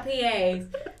anything about PAs.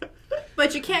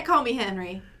 But you can't call me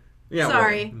Henry. Yeah,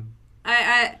 Sorry.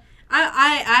 I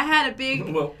had a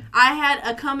big. Well, I had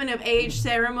a coming of age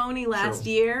ceremony last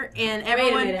year, and Wait a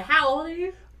everyone. minute. How old are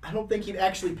you? I don't think he'd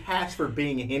actually pass for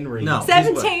being Henry. No.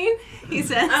 17, he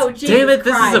says. Oh, Jesus Damn it!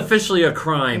 This Christ. is officially a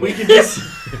crime. We can just.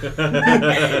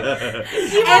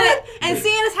 And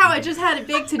seeing as how I just had a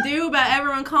big to do about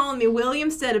everyone calling me William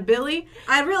instead of Billy,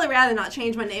 I'd really rather not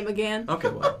change my name again. Okay,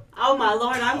 well. Oh, my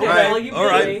Lord. I'm going to Alright, call you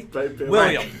alright. Billy.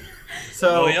 William.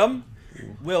 So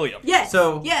William. Yes.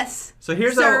 So- yes. So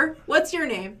here's Sir, what's your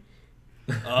name?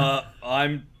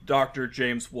 I'm Dr.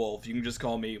 James Wolf. You can just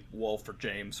call me Wolf or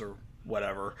James or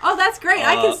whatever. Oh, that's great.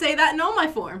 I can say that in all my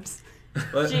forms.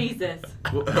 how. Jesus.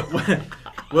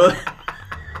 Well,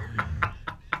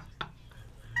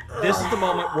 This is the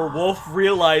moment where Wolf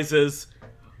realizes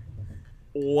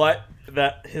what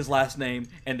that his last name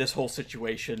and this whole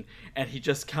situation, and he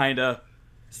just kind of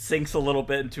sinks a little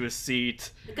bit into his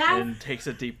seat Guys- and takes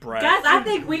a deep breath. Guys, I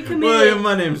think we committed... William,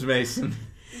 my name's Mason.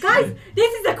 Guys,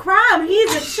 this is a crime.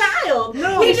 He's a child.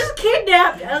 No. He just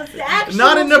kidnapped an actual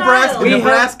Not in Nebraska. child. We have-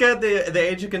 Nebraska, the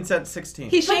age of consent is 16.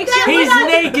 He shakes that- your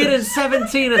He's naked and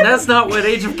 17, and that's not what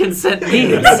age of consent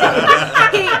means.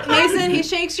 Mason, he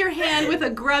shakes your hand with a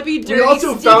grubby, dirty, We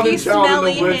also sticky, found a child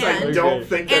smelly in the woods. I hand, don't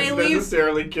think And that's he leaves-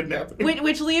 necessarily kidnapping.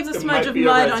 which leaves a It smudge might of be a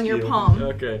mud on your rescue. palm.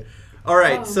 Okay. All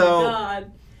right, Oh, so my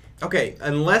God. okay,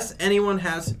 unless anyone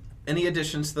has any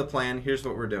additions to the plan, here's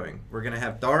what we're doing. We're gonna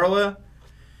have Darla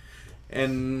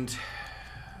and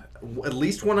at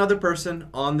least one other person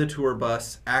on the tour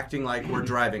bus acting like we're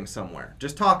driving somewhere.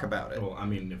 Just talk about it. Well, I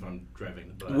mean, if I'm driving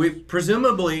the bus. We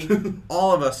presumably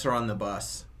all of us are on the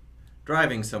bus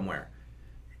driving somewhere.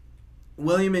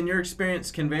 William, in your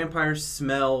experience, can vampires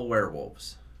smell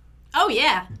werewolves? Oh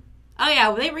yeah.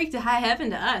 Well, they reek to high heaven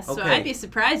to us, so Okay. I'd be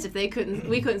surprised if we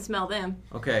couldn't smell them.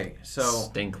 Okay, so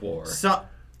Stink war.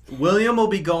 William will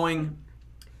be going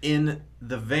in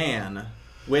the van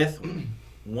with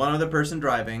one other person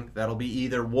driving. That'll be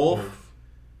either Wolf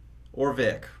or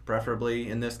Vic, preferably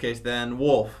in this case. Then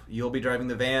Wolf, you'll be driving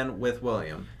the van with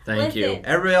William. Thank you. Listen.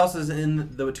 Everybody else is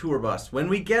in the tour bus. When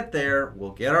we get there,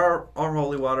 we'll get our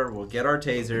holy water, we'll get our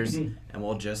tasers, and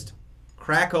we'll just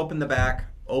crack open the back,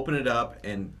 open it up,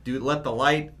 and let the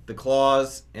light, the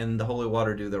claws, and the holy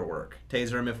water do their work.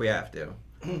 Taser him if we have to.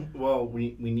 Well,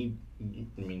 we need.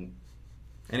 I mean,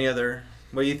 Any other?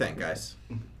 What do you think, guys?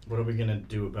 what are we gonna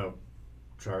do about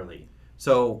Charlie?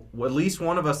 So at least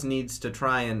one of us needs to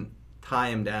try and tie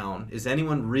him down. Is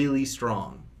anyone really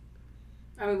strong?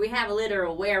 I mean, we have a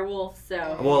literal werewolf,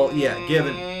 so... Well, yeah,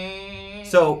 given.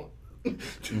 So,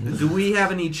 do we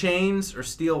have any chains or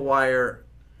steel wire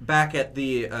back at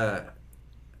the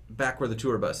back where the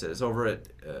tour bus is, over at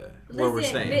where we're Listen,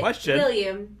 staying? Question.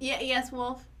 William, Yes,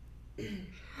 Wolf.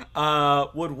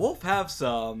 Would Wolf have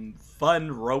some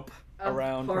fun rope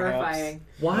around, horrifying.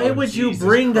 perhaps? Why Oh, would you Jesus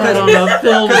bring that on a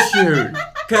film shoot?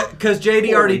 Because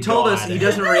JD already Holy told us God. he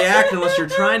doesn't react unless you're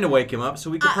trying to wake him up, so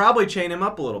we could probably chain him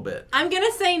up a little bit. I'm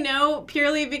gonna say no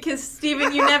purely because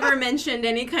Steven, you never mentioned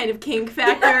any kind of kink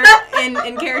factor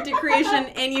in character creation,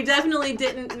 and you definitely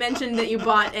didn't mention that you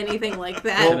bought anything like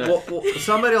that. Well,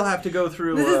 somebody will have to go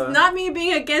through. This is not me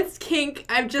being against kink.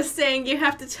 I'm just saying you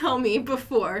have to tell me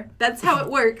before. That's how it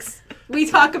works. We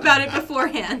talk about it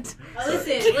beforehand. Oh,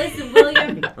 listen,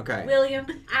 William. Okay. William,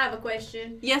 I have a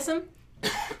question. Yes'm?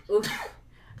 Oof.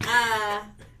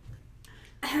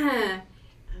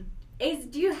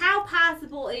 How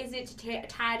possible is it to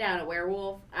tie down a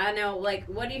werewolf? I know, like,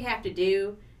 what do you have to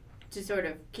do to sort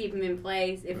of keep him in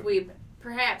place if we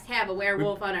perhaps have a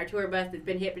werewolf on our tour bus that's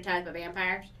been hypnotized by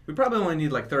vampires? We probably only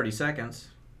need like 30 seconds.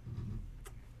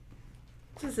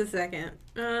 Just a second.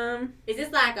 Is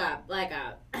this like a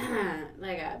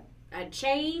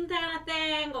chain kind of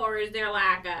thing, or is there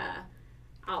like a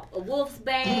wolf's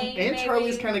bane? And maybe?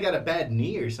 Charlie's kind of got a bad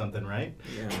knee or something, right?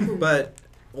 Yeah. But,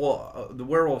 the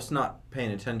werewolf's not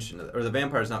paying attention to that, or the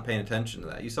vampire's not paying attention to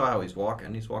that. You saw how he's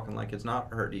walking. He's walking like it's not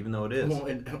hurt, even though it is. Well,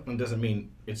 it doesn't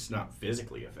mean it's not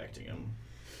physically affecting him.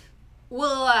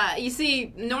 Well, you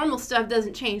see, normal stuff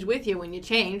doesn't change with you when you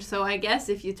change, so I guess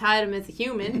if you tied him as a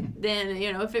human, then,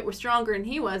 if it were stronger than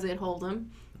he was, it'd hold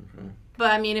him. Okay. But,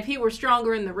 I mean, if he were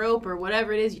stronger in the rope or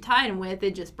whatever it is you tied him with,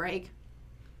 it'd just break.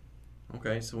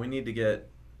 Okay, so we need to get...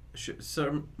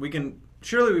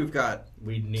 Surely we've got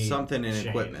We need something in chain.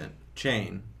 equipment.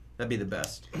 Chain. That'd be the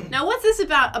best. Now, what's this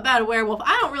about a werewolf?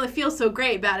 I don't really feel so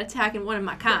great about attacking one of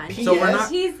my kind. So we're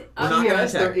not... He's We're not gonna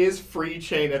Yes, there attack. is free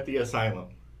chain at the asylum.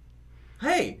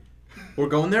 Hey, we're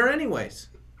going there anyways.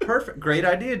 Perfect. Great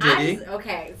idea, Jiggy.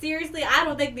 okay. Seriously, I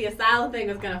don't think the asylum thing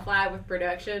is gonna fly with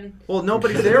production. Well,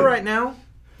 nobody's there right now.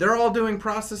 They're all doing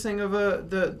processing of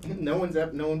No one's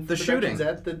at The shooting.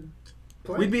 at the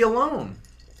place. We'd be alone.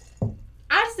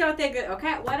 I just don't think that.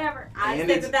 Okay, whatever. I just And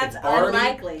think that that's already,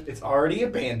 unlikely. It's already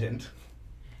abandoned.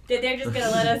 That they're just gonna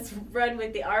let us run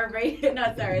with the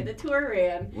the tour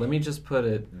van. Let me just put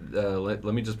it. Let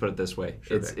me just put it this way.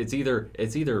 Sure It's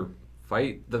either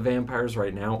fight the vampires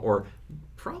right now or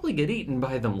probably get eaten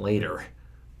by them later.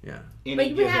 Yeah. But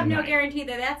you have no guarantee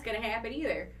that that's gonna happen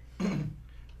either.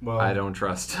 Well, I don't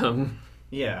trust them.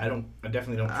 Yeah, I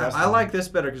definitely don't trust. I them. like this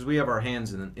better because we have our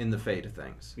hands in the fate of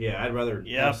things. Yeah, I'd rather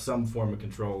Yep. have some form of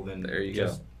control than There you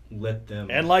just let them.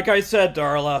 And like I said,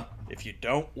 Darla, if you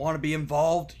don't want to be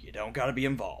involved, you don't got to be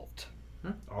involved.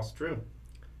 All's true.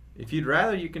 If you'd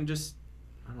rather, you can just,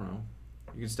 I don't know,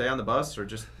 you can stay on the bus or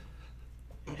just...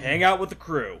 Hang out with the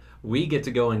crew. We get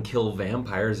to go and kill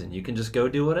vampires, and you can just go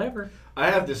do whatever. I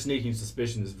have this sneaking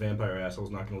suspicion this vampire asshole's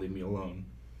not going to leave me alone.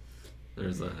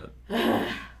 There's that.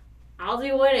 I'll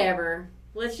do whatever.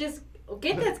 Let's just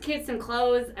get this kid some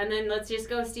clothes, and then let's just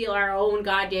go steal our own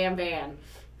goddamn van.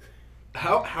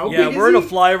 How Yeah, big we're in is a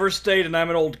he? flyover state, and I'm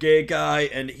an old gay guy,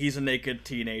 and he's a naked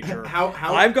teenager. How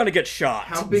I'm gonna get shot.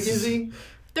 how big is he?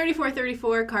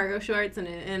 34 cargo shorts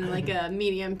and like a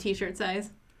medium t-shirt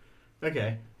size.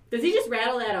 Okay. Does he just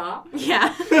rattle that off?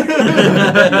 Yeah.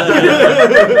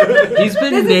 He's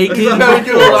been naked.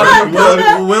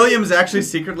 William's actually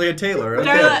secretly a tailor. Okay.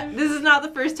 Darla, this is not the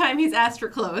first time he's asked for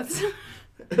clothes.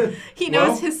 He knows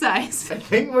Well, his size. I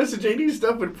think most of JD's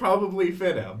stuff would probably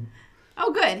fit him.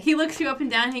 Oh, good. He looks you up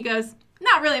and down and he goes,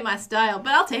 not really my style,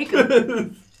 but I'll take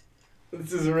him.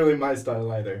 This isn't really my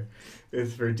style either.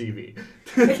 It's for TV.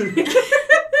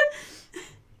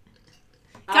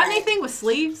 Got anything with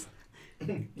sleeves?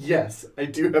 Yes, I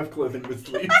do have clothing with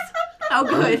sleeves. Oh,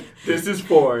 good. This is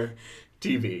for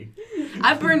TV.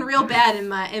 I burned real bad in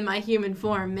my human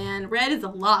form, man. Red is a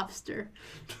lobster.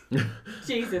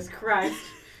 Jesus Christ.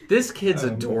 This kid's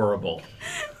adorable.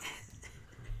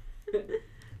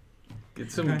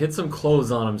 Get some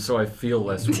clothes on him so I feel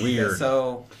less weird.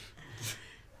 So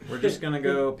we're just gonna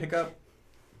go pick up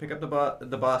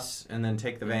the bus and then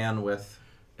take the van with,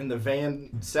 And the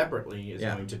van separately is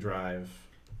Yeah. going to drive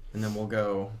and then we'll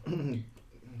go to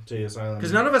the asylum.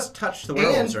 because none of us touched the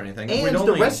werewolves or anything. And We'd the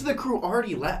only- rest of the crew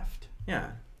already left,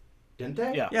 yeah, didn't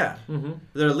they? Yeah. yeah, Mm-hmm.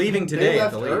 they're leaving today They at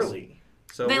left the least. early.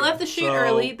 So They left the shoot So-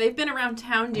 early. They've been around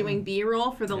town doing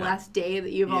B-roll for the Yeah. last day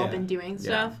that you've all Yeah. been doing Yeah.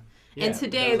 stuff. Yeah, And that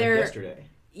today was like they're... yesterday.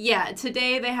 Yeah,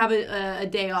 today they have a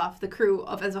day off. The crew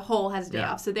as a whole has a day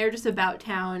Yeah. off. So they're just about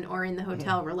town or in the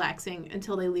hotel relaxing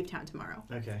until they leave town tomorrow.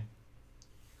 Okay.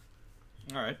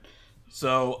 All right.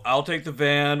 So I'll take the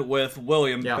van with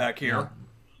William Yeah. back here, Yeah.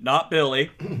 not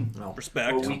Billy. No.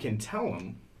 Respect. What we can tell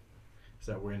them is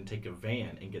that we're going to take a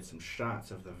van and get some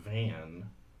shots of the van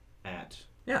at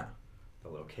Yeah, the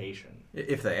location.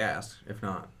 if they ask. If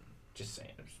not, Just saying.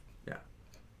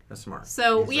 that's smart.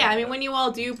 So yeah, I mean, Exactly. when you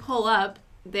all do pull up,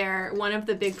 one of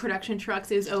the big production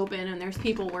trucks is open, and there's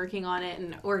people working on it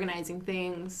and organizing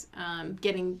things,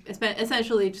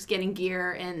 essentially just getting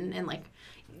gear and like,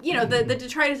 you know, the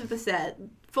detritus of the set,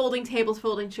 folding tables,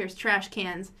 folding chairs, trash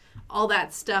cans, all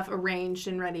that stuff arranged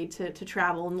and ready to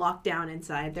travel and locked down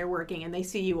inside. They're working, and they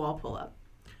see you all pull up.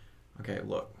 Okay,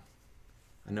 look,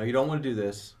 I know you don't want to do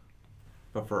this,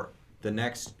 but for the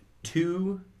next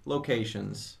 2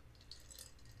 locations,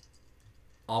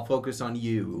 I'll focus on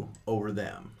you over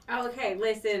them. Okay,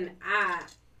 listen,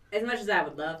 as much as I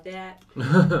would love that,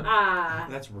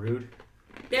 That's rude.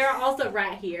 they're also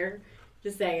right here.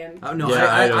 Just saying. Oh no,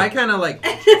 Yeah, I kind of like,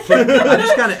 I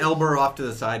just kind of elbow her off to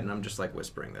the side, and I'm just like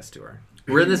whispering this to her.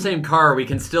 We're in the same car. We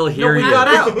can still hear we you. got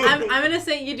out. I'm going to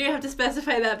say you do have to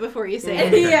specify that before you say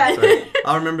it. Yeah. Sorry.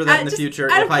 I'll remember that in the Just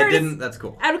future. out If of I courtesy- didn't, that's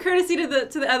cool. Out of courtesy to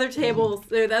the other tables,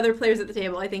 or the other players at the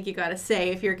table, I think you got to say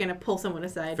if you're going to pull someone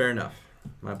aside. Fair enough.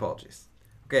 My apologies.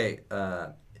 Okay,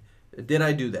 did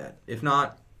I do that? If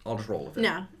not, I'll just roll with it.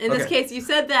 No, in this Okay. case, you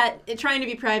said that trying to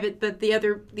be private, but the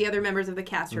other members of the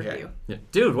cast heard Okay. you. Yeah.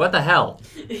 Dude, what the hell?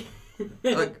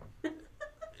 Look,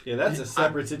 Yeah, that's a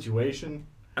separate situation.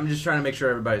 I'm just trying to make sure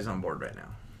everybody's on board right now.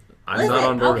 I'm Listen, not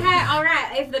on board. okay, all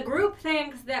right. If the group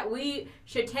thinks that we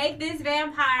should take this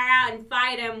vampire out and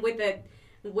fight him with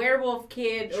werewolf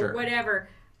kid Sure. or whatever.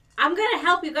 I'm gonna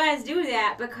help you guys do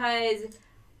that because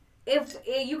if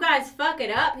you guys fuck it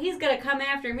up, he's gonna come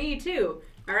after me too.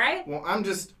 All right? Well, I'm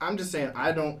just saying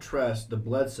I don't trust the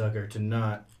bloodsucker to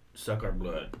not suck our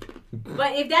blood.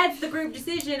 But if that's the group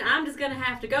decision, I'm just gonna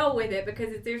have to go with it because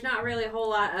there's not really a whole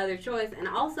lot of other choice. And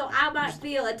also, I might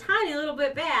feel a tiny little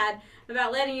bit bad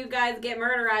about letting you guys get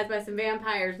murderized by some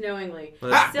vampires knowingly.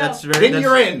 Well, Ah, that's so, very. then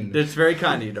you're in. That's very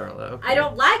kind of you, Darla. Okay. I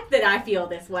don't like that I feel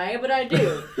this way, but I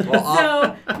do.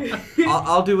 Well, so,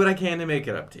 I'll do what I can to make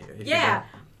it up to you. if you yeah.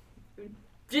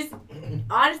 Just,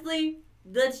 honestly,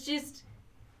 let's just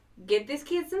get this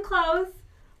kid some clothes.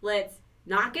 Let's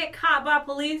not get caught by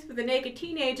police with a naked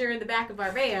teenager in the back of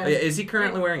our van. don't. Is he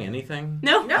currently wearing anything?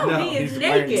 No. No, No, he is he's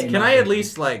wearing naked. Can I at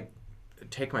least like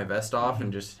take my vest off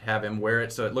and just have him wear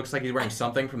it so it looks like he's wearing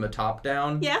something from the top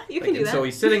down? Yeah, you Like, can do and that. So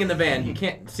he's sitting in the van. You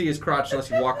can't see his crotch unless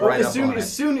you walk Well, right as up soon on as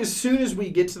it. soon as we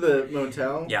get to the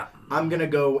motel, Yeah. I'm gonna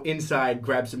go inside,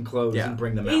 grab some clothes, Yeah. and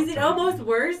bring them out. Is it almost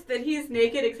worse that he's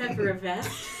naked except for a vest?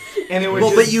 And it would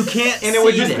Well, just, but you can't And it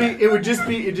would see just that.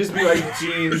 be it'd just be like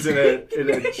jeans and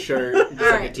a shirt, just like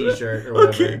a Alright. t-shirt or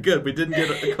whatever. Okay, good. We didn't get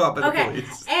a cop of the Okay,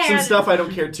 police. and Some stuff I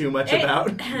don't care too much and-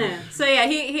 about. So yeah,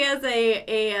 he has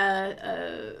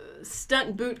a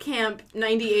stunt boot camp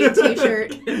 '98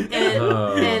 T-shirt and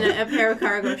Oh. and a pair of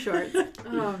cargo shorts.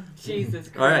 Oh, Jesus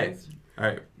Christ. All right. All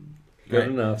right. Good All right.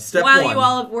 enough. Step While one. you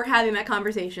all were having that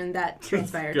conversation, that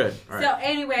transpired. Good. All right. So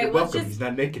anyway, You're let's welcome. just He's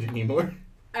not naked anymore.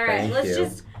 all right. Thank Let's you.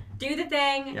 just do the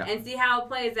thing Yeah. and see how it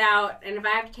plays out. And if I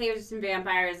have to taser some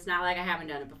vampires, it's not like I haven't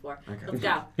done it before. Okay. Let's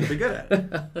go. Be good at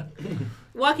it.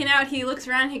 Walking out, he looks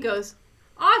around. He goes,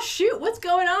 "Oh shoot, what's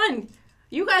going on?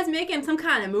 You guys making some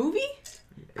kind of movie?"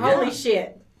 Holy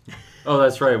shit. Oh,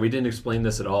 that's right. We didn't explain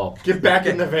this at all. Get back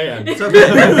in the van. It's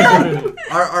okay.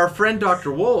 our friend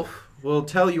Dr. Wolf will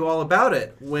tell you all about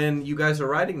it when you guys are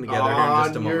riding together here in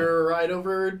just a On moment. your ride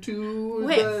over to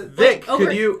Wait. the... Vic, Over-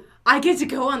 could you? I get to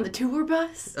go on the tour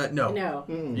bus. No. No.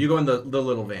 You go in the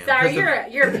little van. Sorry,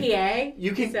 'Cause you're a PA.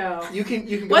 You can So you can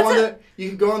go What's on a- you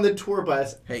can go on the tour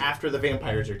bus Hey. after the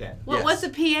vampires are dead. What, Yes. What's a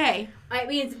PA? I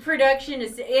mean, production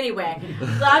is anyway.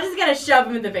 So I'm just gonna shove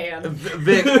him in the van.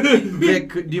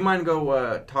 Vic, do you mind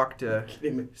go talk to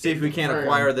see if we can Sorry.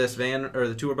 acquire this van or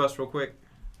the tour bus real quick?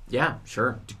 Yeah,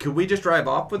 sure. Could we just drive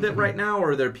off with it right now,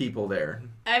 or are there people there?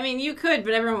 I mean, you could,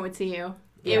 but everyone would see you.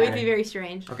 It would be very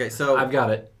strange. Okay, so I've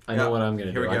got it. I know Yeah. what I'm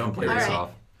gonna Here do. we I go. can play All this right. off.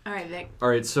 All right, Vic. All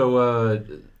right.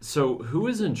 So who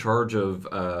is in charge of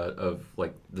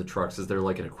like the trucks? Is there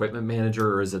like an equipment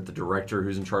manager, or is it the director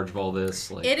who's in charge of all this?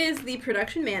 Like, It is the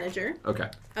production manager. okay.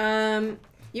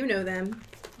 You know them.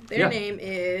 Their Yeah. name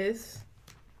is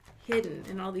hidden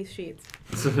in all these sheets.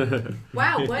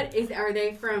 Wow, are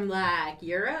they from like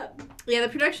Europe? Yeah, the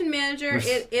production manager.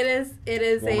 It is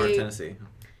Walmart, a. Tennessee.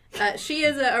 She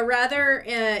is a rather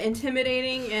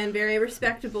intimidating and very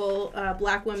respectable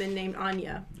black woman named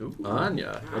Anya.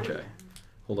 Anya. Okay.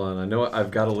 Hold on. I know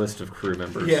I've got a list of crew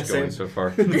members Yeah, going same. so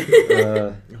far.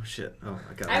 Oh shit! Oh,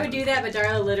 I got. I would do that, but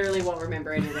Darla literally won't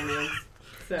remember any of their names.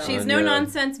 So She's Anya. no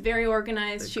nonsense, very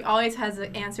organized. She always has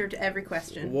an answer to every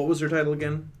question. What was her title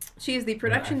again? She is the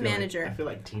production manager. I feel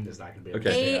like Tina's not gonna be able Okay.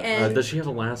 to say that. A-N- Does she have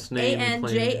a last name?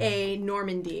 Anja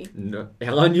Normandy. No,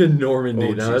 Anya Normandy.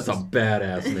 Oh, now that's a Jesus.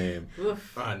 badass name.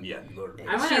 oof. Anya.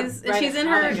 I wanna She's write she's a in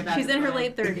comic her about she's this in her woman.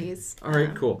 late 30s. All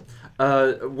right, cool.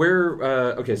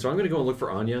 Okay, so I'm gonna go and look for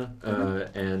Anya,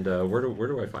 and where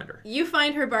do I find her? You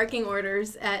find her barking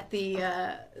orders at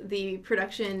the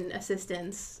production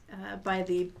assistants by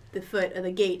the foot of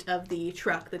the gate of the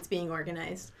truck that's being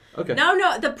organized. Okay.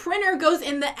 No, the printer goes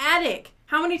in the attic.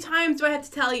 How many times do I have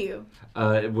to tell you?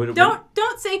 Would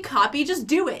Don't say copy, just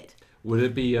do it.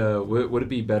 it be would it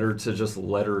be better to just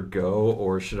let her go,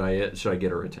 or should I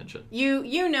get her attention?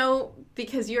 You know,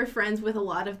 because you're friends with a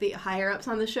lot of the higher ups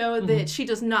on the show, that she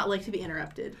does not like to be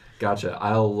interrupted. Gotcha.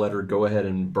 I'll let her go ahead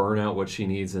and burn out what she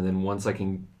needs, and then once I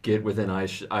can get within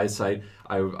eyesight,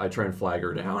 I try and flag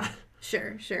her down.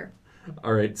 Sure.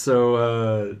 All right.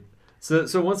 So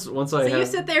once I So have you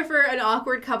sit there for an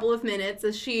awkward couple of minutes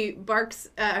as she barks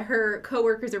her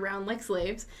coworkers around like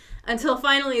slaves, until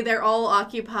finally they're all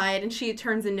occupied, and she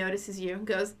turns and notices you and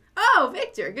goes, "Oh,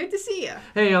 Victor, good to see you."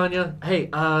 Hey Anya, hey,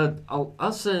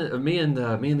 I'll send me and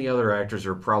the other actors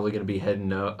are probably going to be heading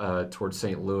towards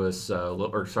St. Louis,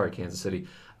 Kansas City,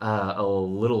 a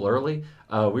little early.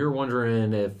 We were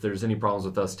wondering if there's any problems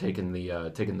with us taking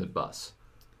the bus.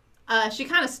 She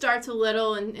kind of starts a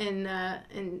little, and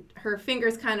her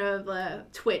fingers kind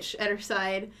of twitch at her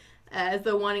side as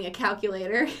though wanting a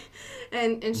calculator,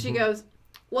 and she goes,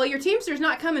 "Well, your Teamster's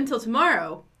not coming till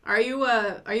tomorrow. Are you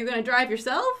going to drive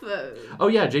yourself? Oh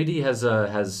yeah, JD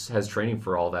has training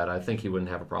for all that. I think he wouldn't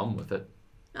have a problem with it.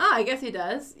 Oh, I guess he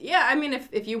does. Yeah, I mean,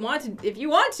 if you want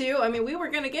to, I mean, we were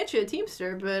gonna get you a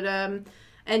Teamster, but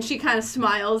and she kind of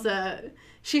smiles.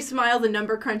 She smiles a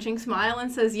number crunching smile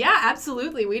and says, "Yeah,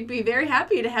 absolutely. We'd be very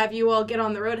happy to have you all get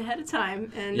on the road ahead of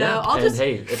time." And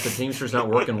hey, if the Teamster's not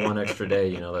working one extra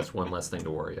day, that's one less thing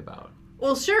to worry about.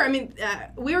 Well, sure. I mean,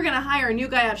 we were gonna hire a new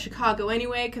guy out of Chicago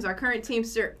anyway, because our current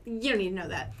Teamster. You don't need to know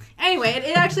that. Anyway,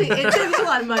 it saves us a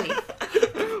lot of money.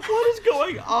 What is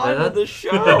going on with the show?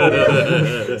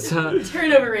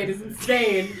 Turnover rate is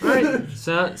insane. All right,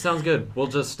 sounds good. We'll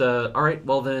just all right.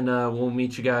 Well then, we'll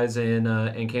meet you guys in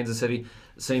Kansas City.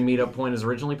 Same meetup point as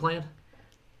originally planned.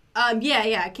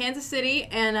 Yeah, Kansas City,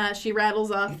 and she rattles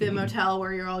off the motel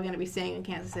where you're all going to be staying in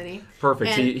Kansas City.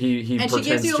 Perfect. And, he and pretends she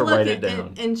gives you a to look write it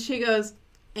down. And she goes,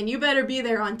 "And you better be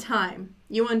there on time.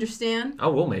 You understand?"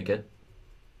 Oh, we'll make it.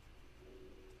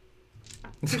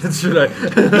 Should I?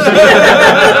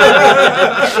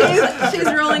 she's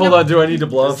rolling. Hold on. Do I need to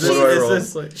bluff? What do I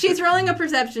roll? She's rolling a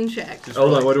perception check.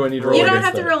 Hold on. What do I need to roll? You don't against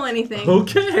have to that? roll anything.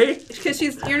 Okay. Because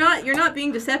you're not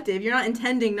being deceptive. You're not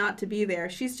intending not to be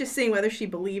there. She's just seeing whether she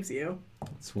believes you.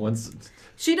 It's once.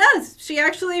 She does. She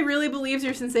actually really believes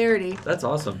your sincerity. That's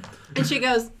awesome. And she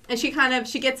goes, and she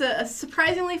gets a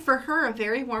surprisingly for her a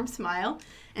very warm smile,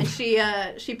 and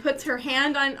she puts her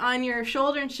hand on your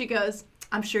shoulder and she goes,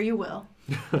 "I'm sure you will."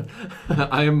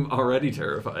 I am already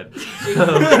terrified.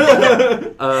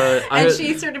 And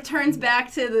she sort of turns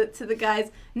back to the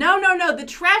guys. No. The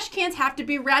trash cans have to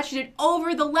be ratcheted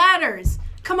over the ladders.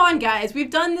 Come on, guys. We've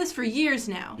done this for years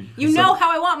now. You know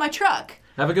how I want my truck.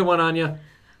 Have a good one, Anya.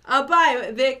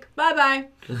 Bye, Vic. Bye.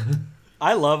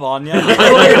 I love Anya.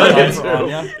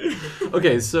 Anya.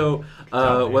 Okay, so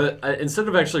instead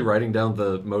of actually writing down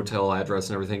the motel address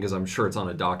and everything, because I'm sure it's on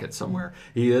a docket somewhere,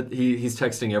 he's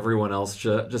texting everyone else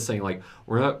just saying like,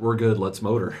 we're good, let's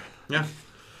motor. Yeah.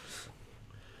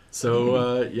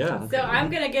 So yeah. So I'm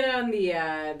gonna get on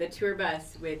the tour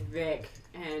bus with Vic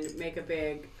and make a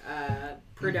big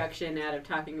production out of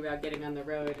talking about getting on the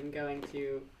road and going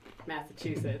to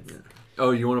Massachusetts.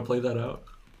 Oh, you want to play that out?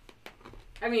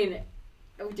 I mean,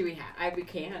 do we have? We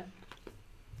can.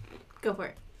 Go for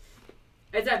it.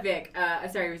 It's not Vic.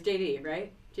 Sorry, it was JD,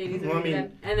 right? JD's in the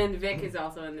van. And then Vic is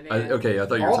also in the van. Okay, I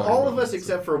thought you were talking all about of us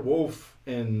except for Wolf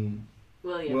and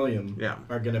William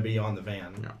are going to be on the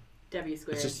van. Yeah. W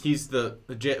squared. It's just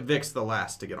Vic's the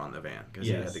last to get on the van because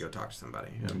he had to go talk to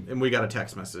somebody, and we got a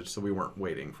text message, so we weren't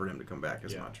waiting for him to come back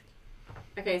as much.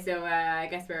 Okay, so I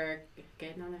guess we're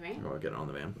getting on the van. Oh, get on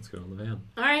the van. Let's get on the van.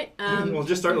 All right. We'll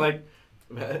just start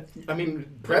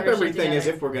prep everything as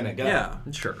if we're gonna go. Yeah,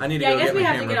 sure. I need to go go get get my my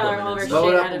have to get all of our shit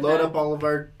out of load up all of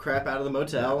our crap out of the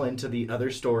motel into the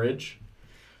other storage.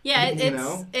 Yeah,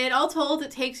 it all told, it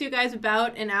takes you guys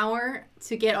about an hour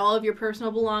to get all of your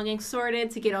personal belongings sorted,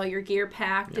 to get all your gear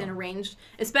packed and arranged,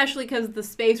 especially because the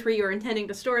space where you were intending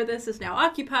to store this is now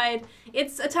occupied.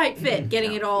 It's a tight fit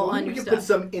getting it all on your stuff. You can put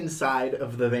some inside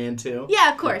of the van too.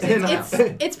 Yeah, of course.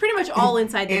 It's pretty much all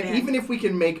inside the van. And even if we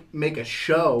can make a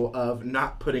show of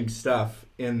not putting stuff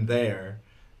in there,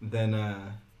 then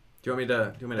do you want me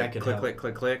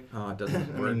to click? Oh, it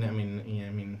doesn't work. I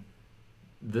mean.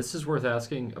 This is worth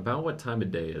asking. About what time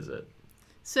of day is it?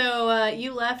 So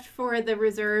you left for the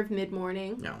reserve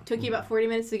mid-morning. Yeah. Took you about 40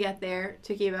 minutes to get there.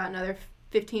 Took you about another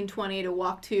 15, 20 to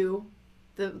walk to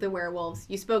the werewolves.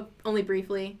 You spoke only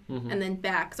briefly and then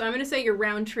back. So I'm going to say your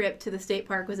round trip to the state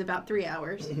park was about 3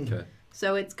 hours. Okay.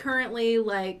 So it's currently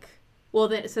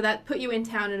so that put you in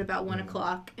town at about 1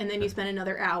 o'clock, and then you spent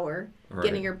another hour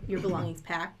getting your belongings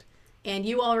packed. And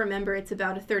you all remember it's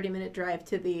about a 30-minute drive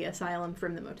to the asylum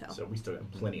from the motel. So we still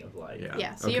have plenty of light.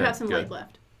 Yeah, so you have some light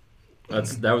left.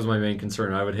 That was my main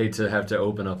concern. I would hate to have to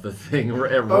open up the thing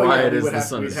right as the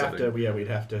sun is setting. We'd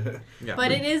have to. Yeah.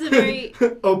 But it is a very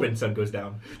open. Sun goes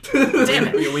down. Damn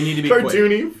it! We need to be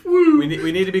cartoony. Quick. Woo.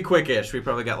 We need to be quickish. We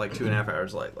probably got like 2.5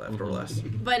 hours light left or less.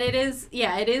 But it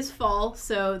is fall,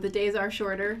 so the days are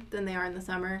shorter than they are in the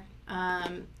summer.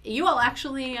 You all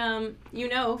actually,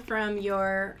 from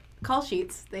your call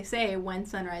sheets, they say when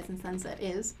sunrise and sunset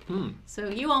is. So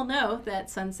you all know that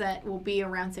sunset will be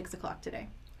around 6 o'clock today.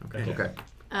 Okay.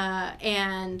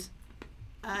 And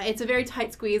it's a very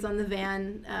tight squeeze on the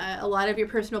van. A lot of your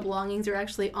personal belongings are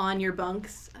actually on your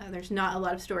bunks. There's not a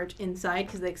lot of storage inside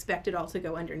because they expect it all to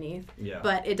go underneath. Yeah.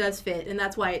 But it does fit, and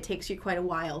that's why it takes you quite a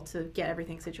while to get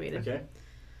everything situated. Okay.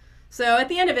 So at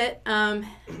the end of it,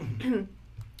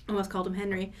 almost called him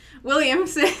Henry. William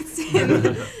sits in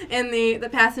the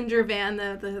passenger van,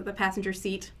 the passenger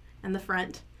seat and the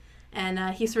front, and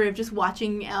he's sort of just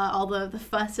watching all the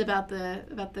fuss about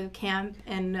the camp.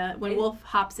 And when Wolf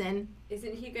hops in,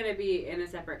 isn't he gonna be in a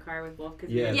separate car with Wolf?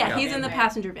 Yeah, he's in the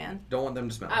passenger van. Don't want them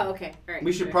to smell. Oh, okay. All right.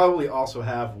 We should probably also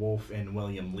have Wolf and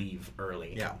William leave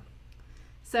early. Yeah.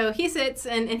 So he sits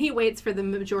and he waits for the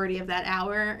majority of that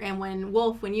hour. And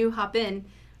when you hop in,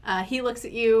 he looks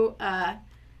at you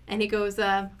and he goes,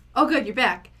 "Oh, good, you're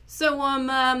back. So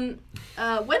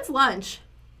when's lunch?"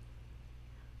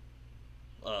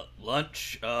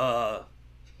 Lunch.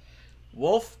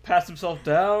 Wolf passed himself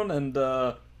down, and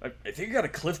I think you got a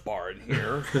Cliff Bar in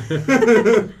here.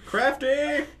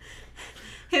 Crafty.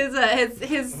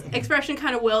 His expression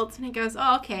kind of wilts, and he goes,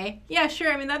 "Oh, okay, yeah,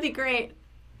 sure. I mean, that'd be great."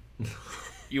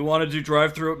 You want to do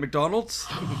drive-through at McDonald's?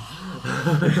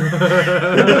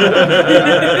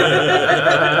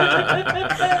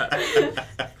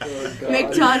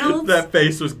 McDonald's? That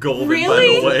face was golden,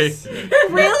 Really? by the way.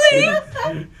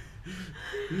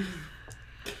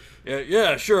 Really?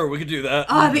 Yeah, sure, we could do that.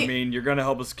 Oh, I mean, you're gonna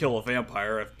help us kill a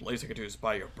vampire. At least I could do is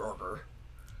buy you a burger.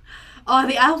 Oh,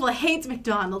 the owl hates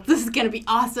McDonald's. This is gonna be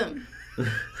awesome.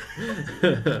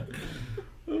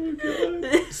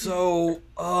 So,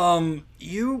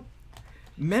 you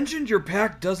mentioned your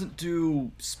pack doesn't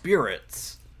do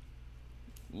spirits.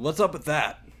 What's up with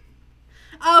that?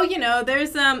 Oh,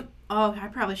 there's Oh, I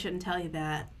probably shouldn't tell you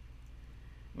that.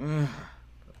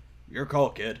 Your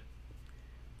call, kid.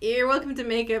 You're welcome to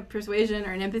make a persuasion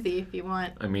or an empathy if you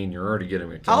want. I mean, you're already getting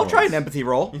McDonald's. I'll try an empathy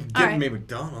roll. Give Alright. me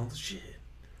McDonald's. Shit.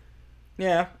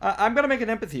 Yeah, I'm gonna make an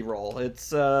empathy roll.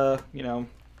 It's, Yeah,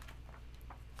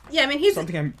 I mean,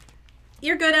 something I'm...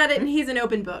 you're good at it, and he's an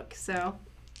open book, so.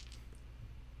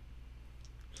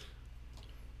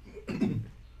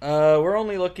 We're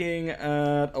only looking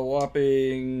at a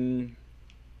whopping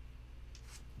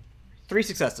 3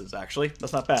 successes, actually.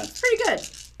 That's not bad. Pretty good.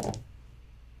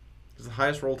 It's the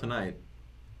highest roll tonight,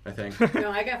 I think.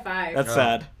 No, I got 5. That's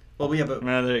sad. Well, we have a...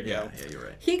 There you Yeah, go. yeah, you're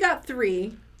right. He got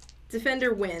 3.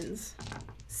 Defender wins.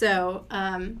 So,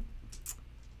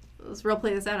 let's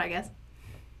roleplay this out, I guess.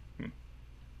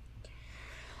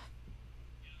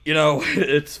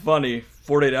 It's funny.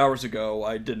 48 hours ago,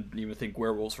 I didn't even think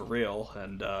werewolves were real,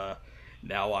 and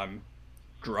now I'm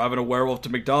driving a werewolf to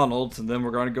McDonald's, and then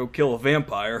we're going to go kill a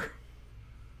vampire.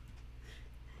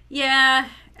 Yeah,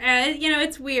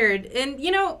 it's weird. And,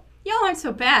 y'all aren't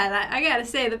so bad. I gotta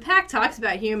say, the pack talks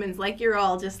about humans like you're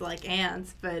all just like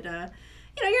ants, but,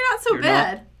 you're not so You're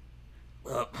bad.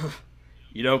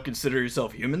 You don't consider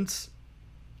yourself humans?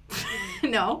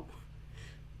 No.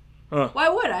 Huh. Why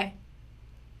would I?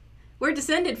 We're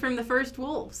descended from the first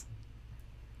wolves.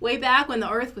 Way back when the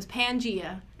earth was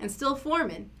Pangea and still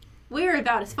forming. We're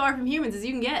about as far from humans as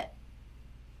you can get.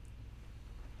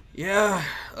 Yeah,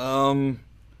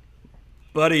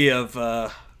 buddy of, I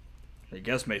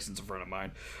guess Mason's a friend of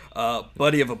mine.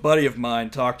 Buddy of a buddy of mine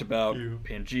talked about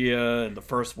Pangea and the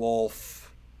first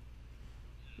wolf.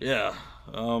 Yeah,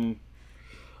 I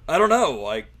don't know,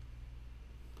 like,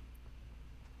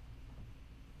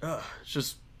 it's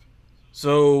just,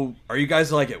 so, are you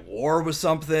guys, like, at war with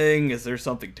something? Is there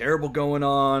something terrible going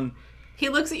on? He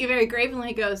looks at you very gravely and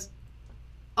he goes,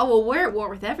 "Oh, well, we're at war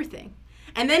with everything."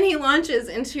 And then he launches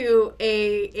into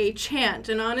a chant,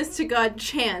 an honest-to-God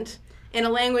chant, in a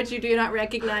language you do not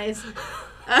recognize,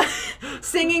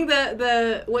 singing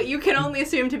the what you can only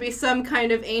assume to be some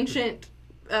kind of ancient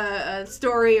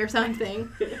story or something,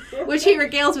 which he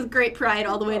regales with great pride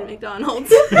all the way to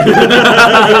McDonald's.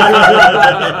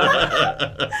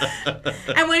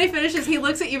 And when he finishes, he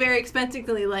looks at you very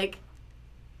expectantly, like,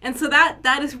 "And so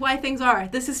that is why things are.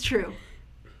 This is true."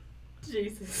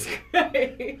 Jesus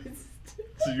Christ.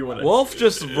 So you want to... Wolf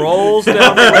just rolls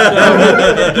down the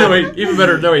window. No, wait, even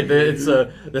better. No, wait, it's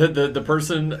the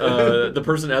person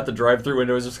at the drive-through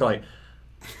window is just kind of like,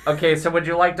 "Okay, so would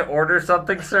you like to order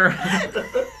something, sir?"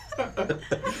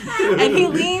 And he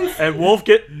leans. And Wolf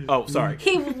sorry.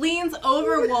 He leans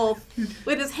over Wolf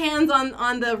with his hands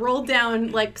on the rolled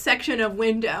down section of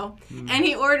window, and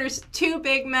he orders 2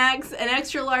 Big Macs, an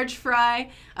extra large fry,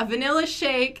 a vanilla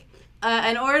shake,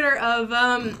 an order of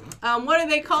what are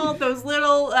they called? Those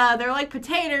little they're like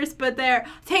potatoes, but they're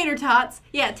tater tots.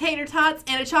 Yeah, tater tots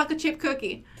and a chocolate chip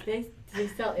cookie. Do they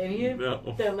sell any of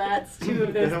No. the last 2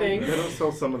 of those things? They don't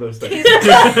sell some of those things.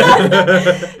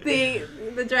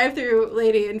 The drive-through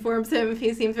lady informs him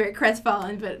he seems very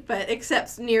crestfallen, but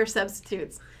accepts near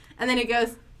substitutes. And then he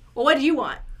goes, "Well, what do you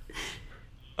want?"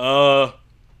 I'll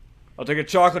take a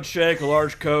chocolate shake, a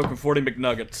large Coke, and 40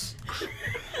 McNuggets.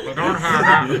 We don't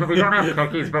have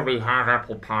cookies, but we have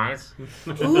apple pies.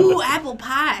 Ooh, apple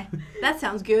pie. That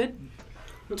sounds good.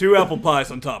 2 apple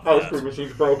pies on top Oh, of screw that.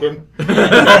 machine's broken.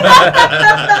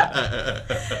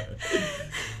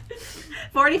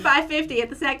 45.50 at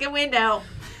the second window.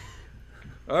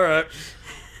 All right.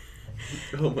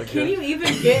 Oh my Can god. you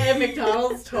even get a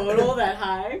McDonald's total that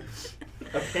high?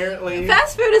 Apparently.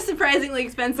 Fast food is surprisingly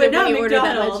expensive But when not you order that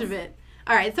McDonald's. much of it.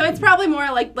 All right, so it's probably more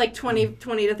like 20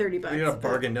 to 30 bucks. You're gonna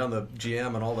bargain down the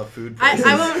GM and all the food I prices.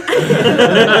 won't.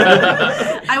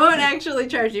 I won't actually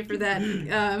charge you for that.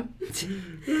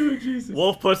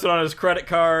 Wolf puts it on his credit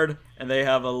card, and they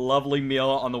have a lovely meal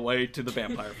on the way to the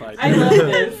vampire fight. I love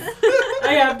this.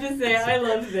 I have to say, I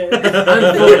love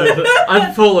this.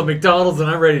 I'm full of McDonald's and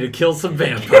I'm ready to kill some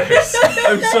vampires.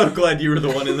 I'm so glad you were the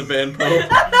one in the van, Poe.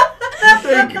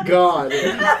 Thank God.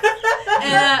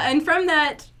 And from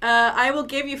that, I will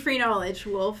give you free knowledge,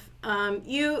 Wolf.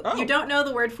 You don't know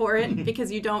the word for it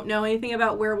because you don't know anything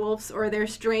about werewolves or their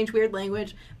strange, weird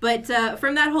language. But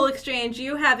from that whole exchange,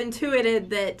 you have intuited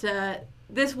that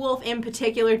this wolf in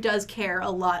particular does care a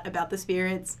lot about the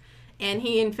spirits, and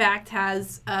he in fact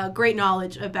has great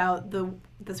knowledge about the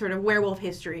sort of werewolf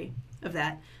history of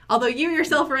that. Although you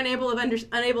yourself were unable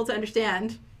to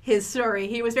understand his story,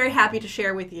 he was very happy to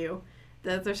share with you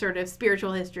the sort of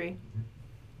spiritual history.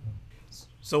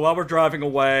 So while we're driving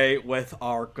away with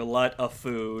our glut of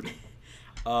food,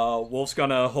 Wolf's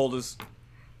gonna hold his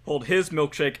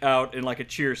milkshake out in like a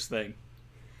cheers thing.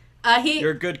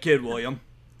 You're a good kid, William.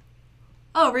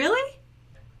 Oh, really?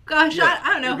 Gosh, Yeah,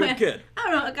 I don't know. you're a good kid.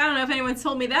 I don't know if anyone's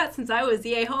told me that since I was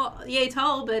yay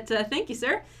tall, but thank you,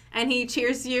 sir. And he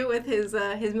cheers you with his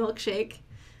milkshake,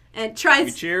 and We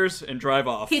tries. cheers and drive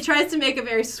off. He tries to make a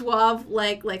very suave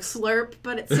like slurp,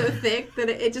 but it's so thick that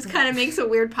it just kind of makes a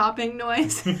weird popping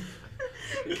noise.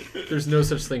 There's no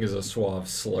such thing as a suave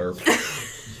slurp.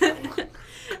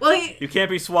 Well, You can't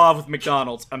be suave with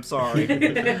McDonald's. I'm sorry.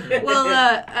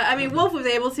 I mean, Wolf was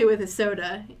able to with his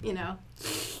soda, you know.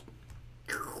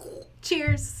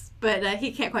 Cheers, but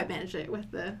he can't quite manage it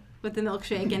with the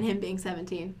milkshake and him being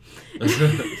 17.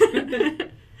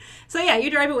 So yeah, you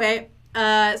drive away.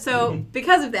 So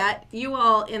because of that, you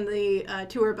all in the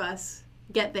tour bus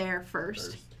get there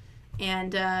first.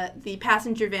 And the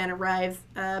passenger van arrives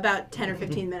about 10 or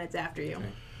 15 minutes after you.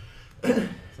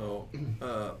 So,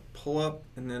 pull up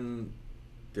and then.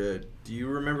 Do you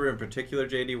remember in particular,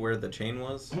 JD, where the chain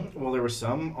was? Well, there was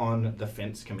some on the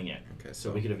fence coming in. Okay,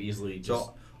 So we could have easily just.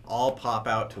 So I'll pop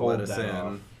out to pulled let us that in.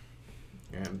 off.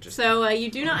 And just So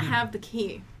you do not have the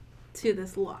key to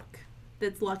this lock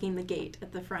that's locking the gate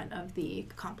at the front of the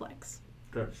complex.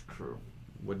 That's true.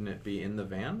 wouldn't it be in the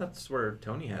van? That's where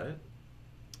Tony had it.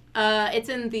 It's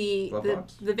in the Glove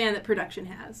box? the van that production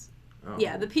has. Oh.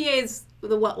 Yeah, the PA's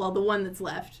the one that's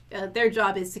left. Their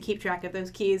job is to keep track of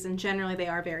those keys, and generally they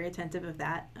are very attentive of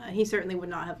that. He certainly would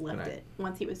not have left it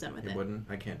once he was done with He it. wouldn't?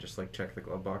 I can't just like check the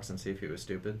glove box and see if he was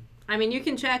stupid? I mean, you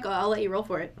can check. I'll let you roll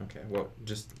for it. Okay, well,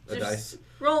 just a Just dice.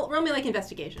 Roll me like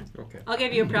investigation. Okay. I'll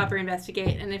give you a proper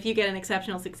investigate, and if you get an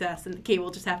exceptional success, then the key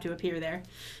will just have to appear there.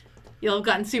 You'll have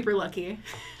gotten super lucky.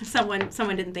 Someone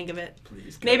didn't think of it.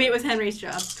 Please. Maybe it was Henry's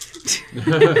job.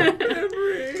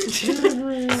 Henry.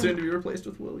 Soon to be replaced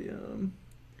with William.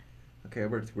 Okay,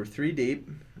 we're 3 deep,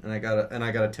 and I got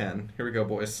a 10. Here we go,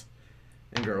 boys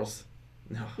and girls.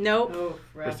 No. Nope. Oh,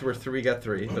 We got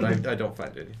 3, but I don't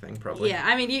find anything probably. Yeah,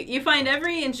 I mean, you find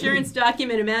every insurance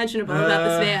document imaginable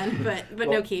about this van, but no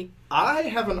well- key. I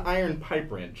have an iron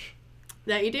pipe wrench.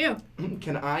 That you do.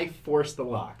 Can I force the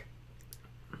lock?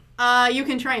 You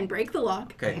can try and break the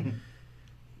lock. Okay.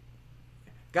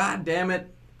 God damn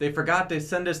it! They forgot to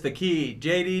send us the key.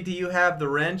 JD, do you have the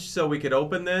wrench so we could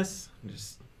open this?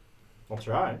 Just I'll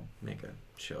try. make a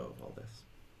show of all this.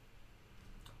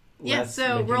 Yeah, Less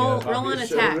so making a roll an obvious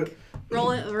show of attack. it.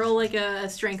 Roll like a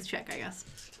strength check, I guess.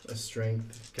 A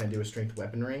strength. Can I do a strength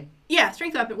weaponry? Yeah,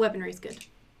 strength weaponry is good.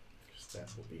 That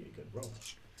will be a good roll.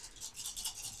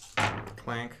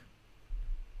 Clank.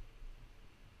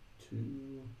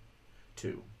 2.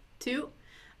 2.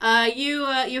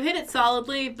 You hit it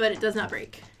solidly, but it does not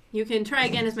break. You can try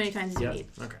again as many times as you Yep. need.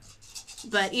 Okay.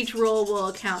 But each roll will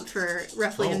account for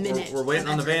roughly a minute. We're waiting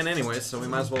of on the effort. van anyway, so we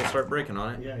might as well start breaking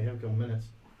on it. Yeah, you have a couple minutes.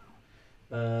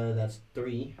 That's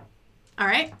 3. All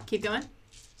right, keep going.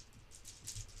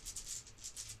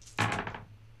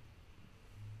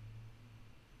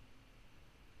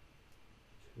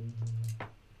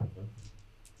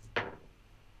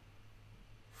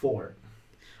 Four.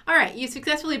 All right, you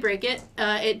successfully break it.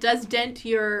 It does dent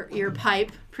your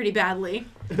pipe pretty badly.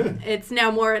 It's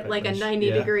now more at like a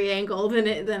 90-degree angle than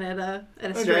at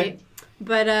a straight.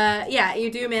 But yeah,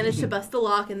 you do manage to bust the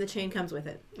lock, and the chain comes with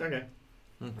it. Okay.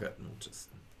 Okay. We'll just.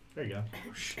 There you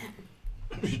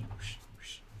go.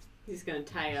 He's gonna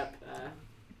tie up.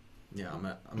 Yeah, I'm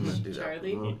gonna do that.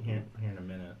 Charlie? Here in a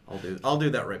minute. I'll do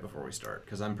that right before we start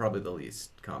because I'm probably the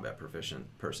least combat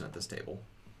proficient person at this table.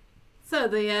 So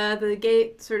the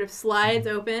gate sort of slides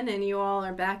open, and you all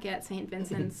are back at St.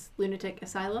 Vincent's Lunatic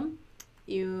Asylum.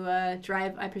 You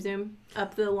drive, I presume,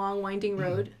 up the long winding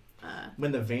road.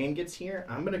 When the van gets here,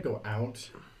 I'm gonna go out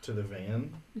to the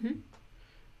van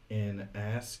and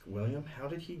ask William, how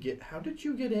did you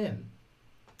get in?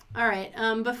 All right.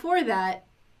 Before that,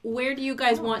 where do you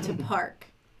guys want to park?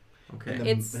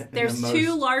 Okay. There's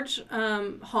two large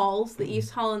halls, the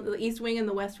east hall and the east wing and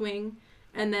the west wing,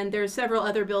 and then there's several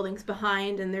other buildings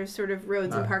behind, and there's sort of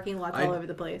roads and parking lots all over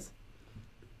the place.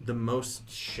 The most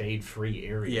shade-free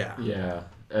area. Yeah.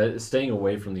 Yeah. Staying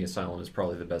away from the asylum is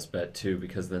probably the best bet too,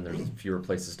 because then there's fewer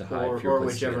places to hide, Or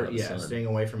whichever, staying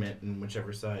away from it and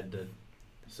whichever side the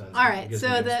sun's. All right,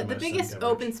 so the biggest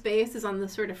open space is on the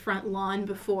sort of front lawn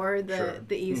before the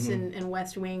east and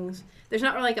west wings. There's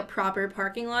not really like a proper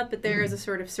parking lot, but there is a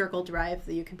sort of circle drive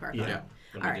that you can park on.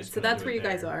 All right, so that's where you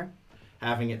guys are.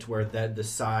 Having it to where the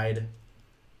side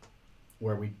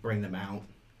where we bring them out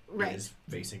is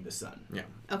facing the sun. Yeah.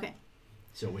 Okay.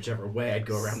 So whichever way, I'd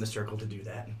go around the circle to do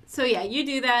that. So yeah, you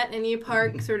do that, and you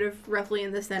park sort of roughly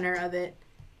in the center of it,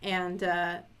 and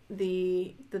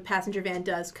the passenger van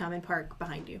does come and park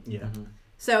behind you. Yeah.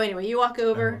 So anyway, you walk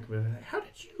over. How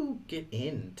did you get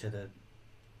into the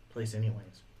place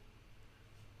anyways?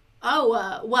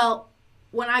 Oh, well,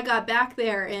 when I got back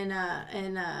there and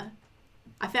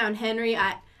I found Henry,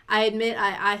 I admit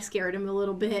I scared him a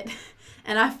little bit,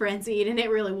 and I frenzied, and it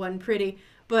really wasn't pretty.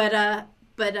 But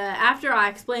after I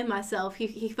explained myself,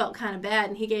 he felt kind of bad,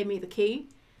 and he gave me the key.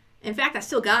 In fact, I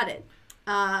still got it.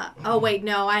 Oh wait,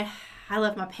 no, I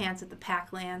left my pants at the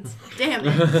Packlands. Damn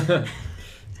it.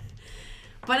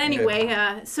 But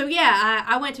anyway, so yeah,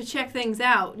 I went to check things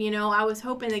out. You know, I was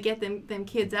hoping to get them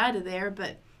kids out of there,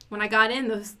 but when I got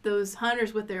in, those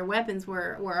hunters with their weapons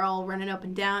were all running up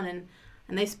and down, and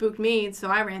they spooked me, and so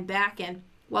I ran back. And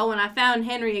well, when I found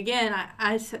Henry again,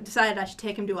 I decided I should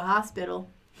take him to a hospital.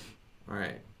 All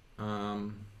right.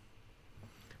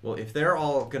 Well, if they're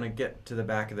all going to get to the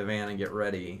back of the van and get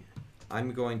ready,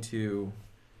 I'm going to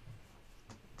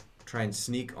try and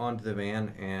sneak onto the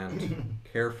van and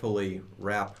carefully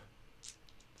wrap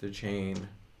the chain.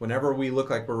 Whenever we look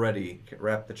like we're ready,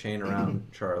 wrap the chain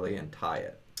around Charlie and tie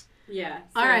it. Yeah.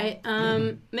 All right.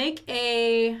 Make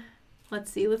a...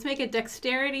 Let's make a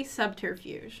dexterity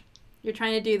subterfuge. You're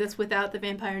trying to do this without the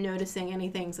vampire noticing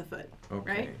anything's afoot,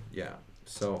 right? Yeah.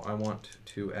 So I want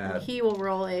to add... He will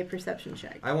roll a perception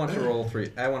check. I want to roll 3...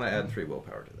 I want to add 3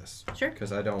 willpower to this. Sure.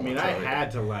 Because I don't want I Charlie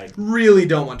had to like... Really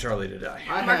don't want Charlie to die.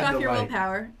 Mark off your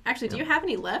willpower. Actually, do you have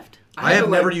any left? I have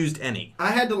never used any.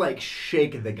 I had to like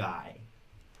shake the guy.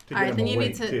 All right, then you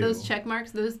need to... Those check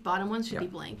marks, those bottom ones should be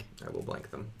blank. I will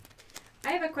blank them.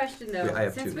 I have a question though. Yeah, I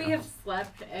have since 2 we now. have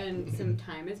slept and some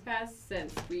time has passed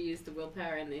since we used the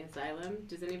willpower in the asylum,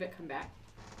 does any of it come back?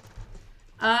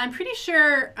 I'm pretty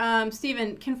sure,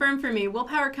 Steven, confirm for me,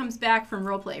 willpower comes back from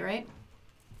roleplay, right?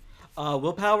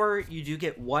 Willpower, you do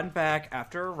get 1 back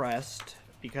after a rest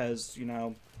because, you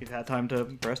know, you've had time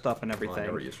to rest up and everything. Well, I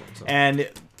never used one, so. And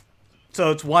so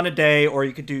it's 1 a day, or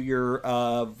you could do your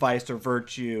vice or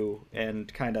virtue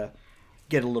and kind of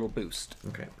get a little boost.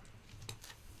 Okay.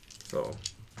 So,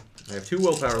 I have 2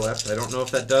 willpower left. I don't know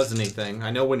if that does anything. I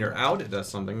know when you're out it does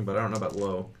something, but I don't know about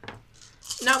low.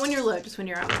 Not when you're low, just when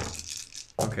you're out.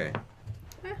 Okay.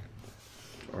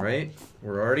 Alright.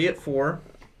 We're already at 4.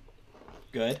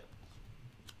 Good.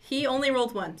 He only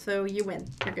rolled 1, so you win.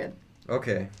 You're good.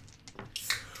 Okay.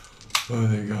 Oh,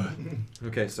 thank God.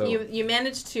 Okay, so... You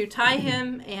managed to tie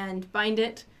him and bind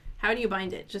it. How do you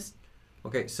bind it? Just...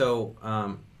 Okay,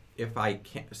 so, if I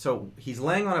can't... So, he's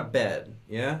laying on a bed,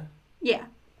 yeah? Yeah.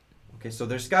 Okay, so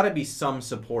there's got to be some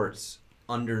supports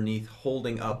underneath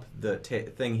holding up the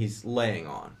thing he's laying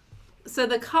on. So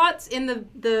the cots in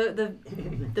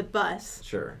the bus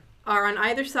Sure. are on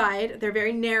either side. They're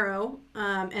very narrow,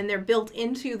 and they're built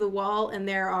into the wall, and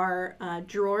there are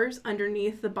drawers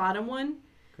underneath the bottom one.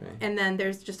 Okay. And then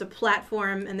there's just a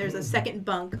platform, and there's a second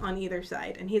bunk on either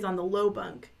side, and he's on the low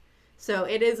bunk. So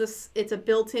it's a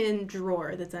built-in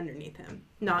drawer that's underneath him,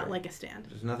 not like a stand.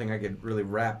 There's nothing I could really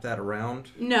wrap that around?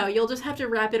 No, you'll just have to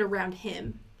wrap it around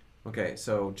him. Okay,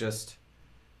 so just...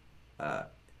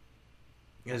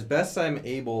 as best I'm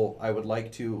able, I would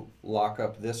like to lock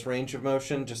up this range of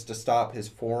motion just to stop his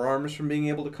forearms from being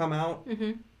able to come out.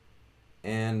 Mm-hmm.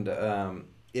 And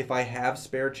if I have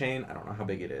spare chain, I don't know how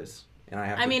big it is. And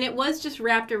I mean, it was just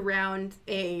wrapped around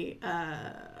a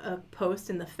post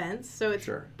in the fence, so it's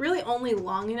really only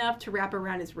long enough to wrap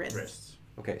around his wrists.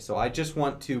 Okay, so I just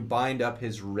want to bind up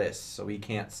his wrists so he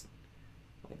can't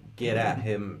get at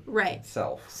him Right.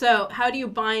 himself. So how do you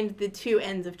bind the two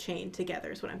ends of chain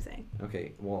together is what I'm saying.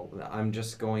 Okay, well, I'm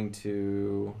just going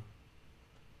to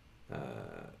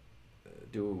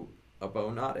do a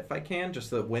bow knot if I can, just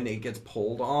so that when it gets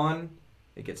pulled on,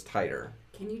 it gets tighter.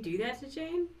 Can you do that to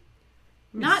Jane?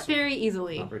 Not very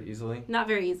easily. Not very easily. Not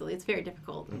very easily. It's very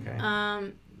difficult.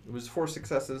 Okay. It was 4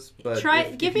 successes, but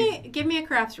give me a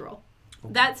crafts roll.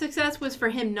 Okay. That success was for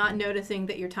him not noticing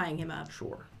that you're tying him up.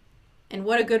 Sure. And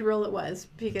what a good roll it was,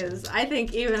 because I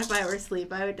think even if I were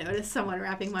asleep, I would notice someone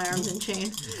wrapping my arms in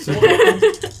chains.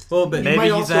 Well, but Maybe Maybe might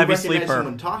he's a also heavy recognize sleeper.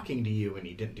 someone talking to you, and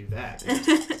he didn't do that.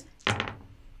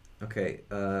 Okay,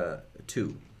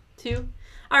 2. 2.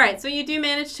 All right, so you do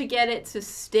manage to get it to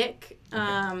stick,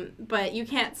 but you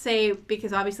can't say,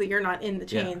 because obviously you're not in the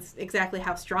chains, exactly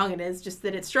how strong it is, just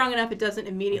that it's strong enough it doesn't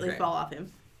immediately fall off him.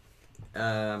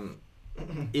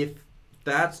 If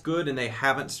that's good and they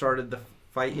haven't started the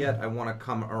fight yet, I want to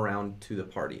come around to the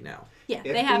party now. Yeah,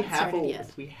 they haven't started yet.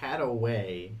 If we had a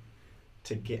way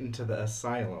to get into the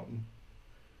asylum,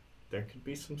 there could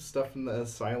be some stuff in the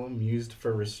asylum used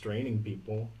for restraining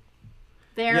people.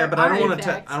 Yeah, but I don't want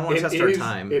to. I don't want to test our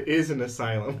time. It is an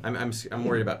asylum. I'm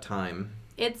worried about time.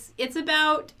 It's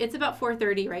about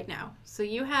 4:30 right now, so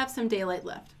you have some daylight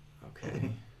left.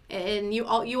 Okay. And you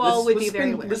all would be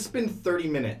very aware. Let's spend 30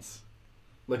 minutes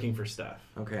looking for stuff.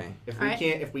 Okay. If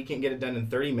we can't get it done in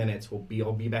 30 minutes, I'll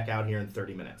be back out here in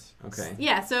 30 minutes. Okay.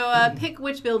 Yeah. So pick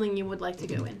which building you would like to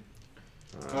go in.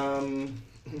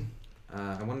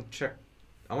 I want to check.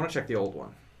 I want to check the old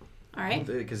one. All right.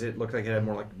 Because it looked like it had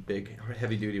more like big,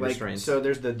 heavy-duty restraints. So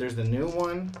there's the new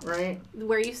one, right?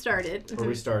 Where you started. Where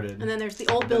we started. And then there's the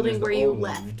old building where you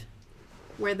left,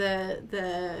 where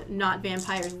the not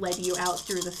vampires led you out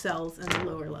through the cells in the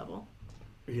lower level.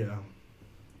 Yeah.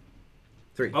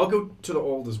 3. I'll go to the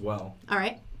old as well. All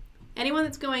right. Anyone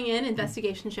that's going in,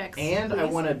 investigation checks. And please. I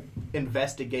want to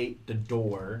investigate the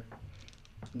door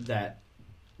that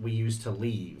we used to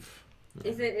leave.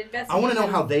 Is it investigation? I want to know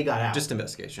how they got out. Just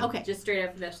investigation. Okay. Just straight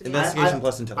up investigation. Investigation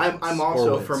plus intelligence. I'm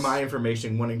also, for my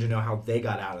information, wanting to know how they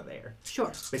got out of there. Sure.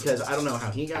 Because I don't know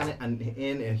how he got in,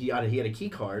 and he had a key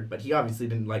card, but he obviously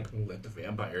didn't let the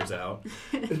vampires out.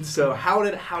 And so how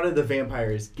did the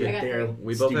vampires get there?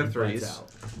 We both have 3s. Out?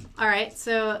 All right.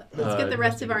 So let's get the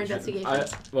rest of our investigation.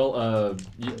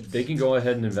 They can go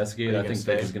ahead and investigate. I think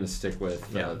stay? Vic is going to stick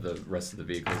with the rest of the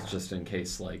vehicles just in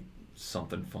case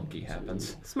something funky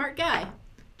happens. Smart guy.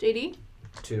 JD?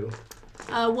 2.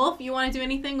 Wolf, you want to do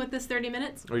anything with this 30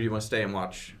 minutes? Or do you want to stay and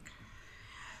watch?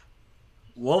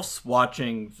 Wolf's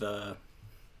watching the...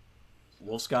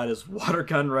 Wolf's got his water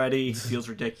gun ready. Feels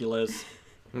ridiculous.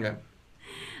 Okay.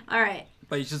 All right.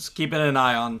 But he's just keeping an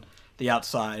eye on the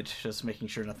outside, just making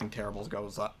sure nothing terrible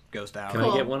goes down. Can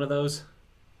I get one of those?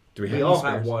 Do We have all any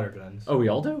spares? have water guns. Oh, we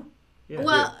all do? Yeah.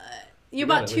 Well, you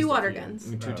bought got at 2 least a water few. guns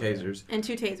And 2 Oh, okay. tasers. and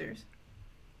 2 tasers.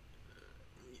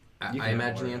 You can I have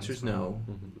imagine water the answer is guns. no.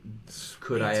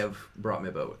 Could I have brought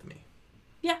my bow with me?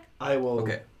 Yeah. I will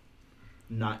Okay.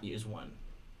 not use one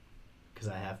because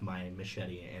I have my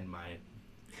machete and my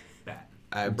bat.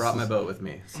 I brought my bow with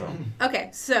me, so.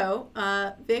 Okay, so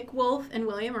Vic, Wolf, and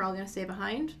William are all going to stay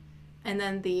behind. And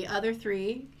then the other 3,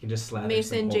 You can just slather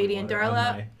Mason, some holy JD, and water on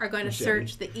Darla, my are going to machete.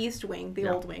 search the east wing, the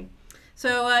Yeah. old wing.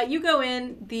 So you go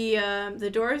in. The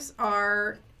doors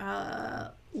are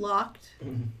locked.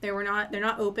 They're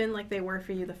not open like they were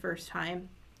for you the first time,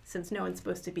 since no one's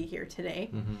supposed to be here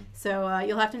today. So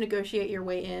you'll have to negotiate your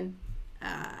way in.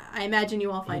 I imagine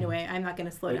you all find a way. I'm not going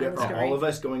to slow down the Are story. all of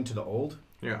us going to the old?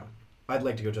 Yeah. I'd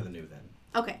like to go to the new then.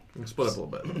 Okay. We can split up a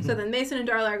little bit. So then Mason and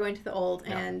Darla are going to the old,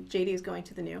 Yeah. and JD is going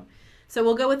to the new. So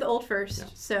we'll go with the old first. Yeah.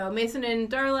 So Mason and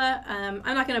Darla, I'm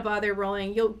not going to bother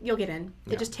rolling. You'll get in.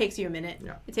 Yeah. It just takes you a minute.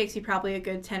 Yeah. It takes you probably a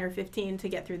good 10 or 15 to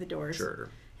get through the doors. Sure.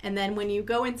 And then when you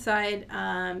go inside,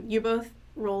 you both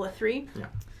roll a 3. Yeah.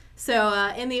 So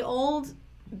in the old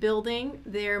building,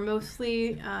 they're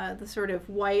mostly the sort of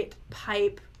white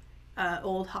pipe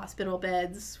old hospital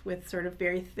beds with sort of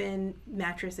very thin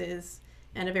mattresses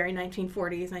and a very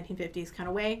 1940s, 1950s kind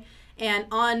of way. And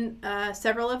on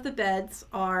several of the beds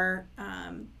are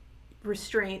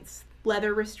restraints,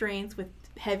 leather restraints with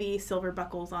heavy silver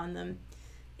buckles on them.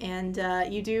 And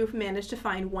you do manage to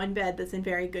find one bed that's in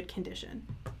very good condition.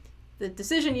 The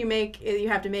decision you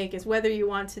have to make is whether you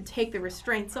want to take the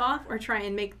restraints off or try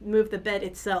and move the bed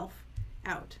itself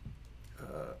out.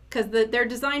 Because they're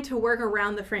designed to work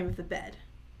around the frame of the bed.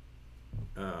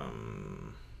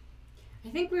 I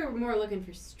think we were more looking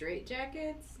for straight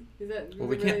jackets. Is that? Well,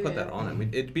 we can't put that on him.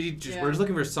 It'd be just, Yeah. we're just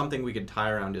looking for something we could tie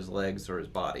around his legs or his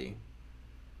body.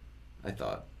 I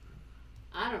thought.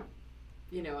 I don't.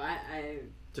 You know, I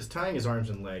Just tying his arms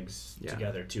and legs Yeah.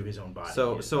 together to his own body.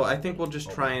 So I think we'll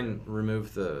just try and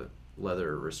remove the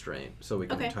leather restraint so we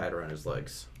can Okay. tie it around his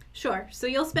legs. Sure. So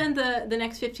you'll spend the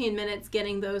next 15 minutes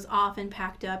getting those off and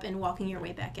packed up and walking your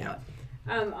way back out.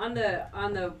 on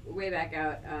the way back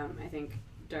out, I think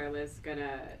Darla's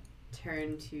gonna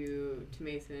turn to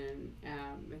Mason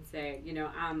and say, you know,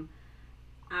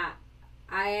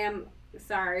 I am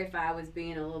sorry if I was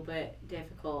being a little bit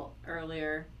difficult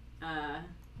earlier.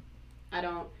 I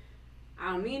don't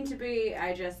mean to be.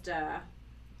 I just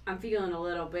I'm feeling a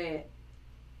little bit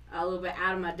out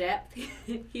of my depth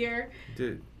here.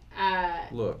 Dude, Uh,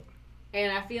 look.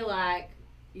 and I feel like,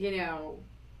 you know,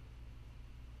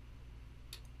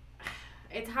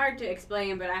 it's hard to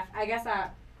explain, but I guess I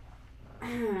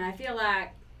feel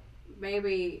like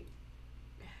maybe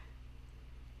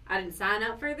I didn't sign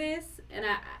up for this, and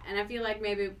I feel like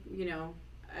maybe, you know,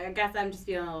 I guess I'm just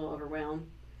feeling a little overwhelmed.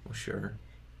 Well, sure.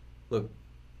 Look,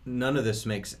 none of this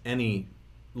makes any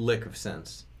lick of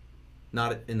sense.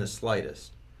 Not in the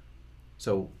slightest.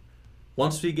 So,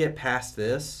 once we get past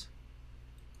this,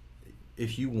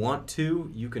 if you want to,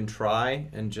 you can try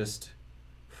and just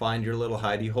find your little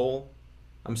hidey hole.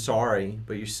 I'm sorry,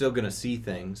 but you're still going to see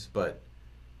things. But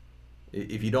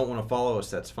if you don't want to follow us,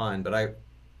 that's fine. But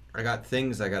I got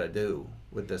things I got to do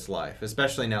with this life,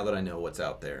 especially now that I know what's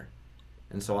out there.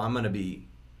 And so I'm going to be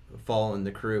following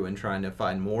the crew and trying to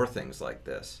find more things like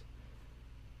this.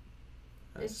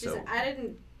 It's just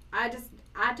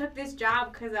I took this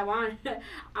job because I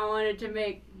wanted to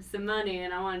make some money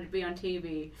and I wanted to be on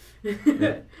TV.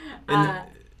 And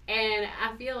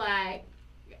I feel like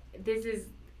this is,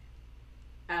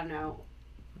 I don't know.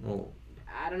 Well,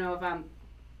 I don't know if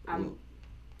I'm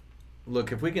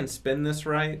look, if we can spin this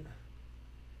right,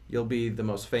 you'll be the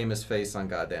most famous face on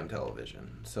goddamn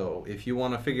television. So if you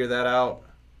want to figure that out,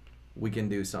 we can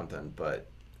do something. But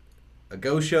a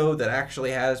ghost show that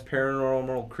actually has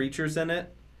paranormal creatures in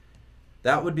it,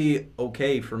 that would be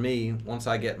okay for me once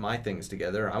I get my things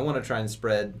together. I want to try and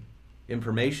spread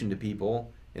information to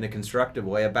people in a constructive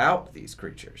way about these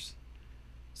creatures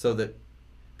so that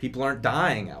people aren't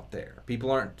dying out there. People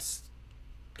aren't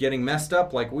getting messed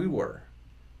up like we were.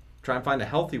 Try and find a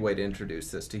healthy way to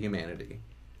introduce this to humanity.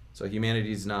 So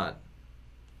humanity's not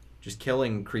just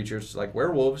killing creatures like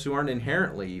werewolves who aren't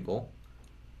inherently evil.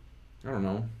 I don't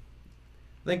know.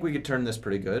 I think we could turn this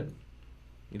pretty good.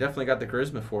 You definitely got the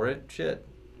charisma for it. Shit.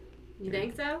 You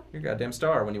think so? You're a goddamn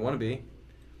star when you want to be.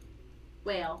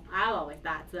 Well, I've always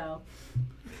thought so.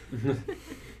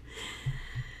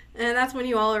 And that's when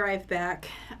you all arrive back.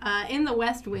 In the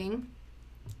West Wing,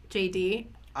 JD.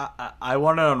 I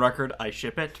want it on record. I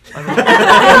ship it.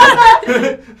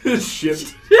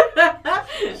 Shipped.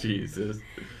 Jesus.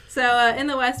 So in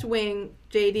the West Wing,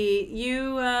 JD,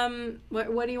 you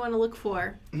what do you want to look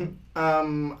for?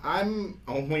 I'm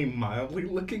only mildly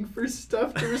looking for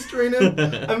stuff to restrain him.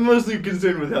 I'm mostly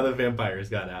concerned with how the vampires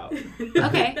got out.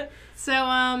 Okay, so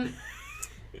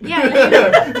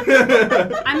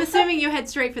yeah, I'm assuming you head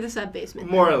straight for the sub basement.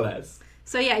 More or less.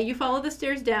 So yeah, you follow the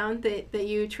stairs down that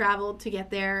you traveled to get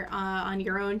there on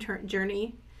your own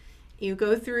journey. You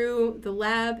go through the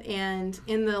lab, and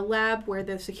in the lab where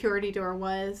the security door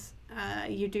was,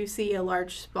 you do see a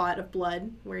large spot of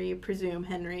blood where you presume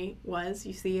Henry was.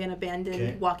 You see an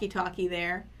abandoned walkie-talkie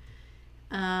there.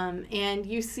 And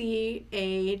you see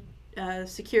a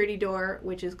security door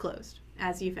which is closed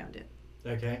as you found it.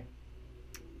 Okay.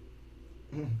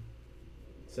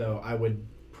 So I would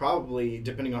probably,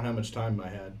 depending on how much time I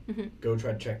had, go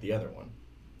try to check the other one.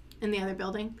 In the other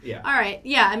building? Yeah. All right.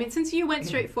 Yeah, I mean, since you went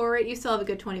straight forward, you still have a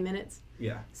good 20 minutes.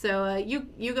 Yeah. So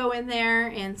you go in there,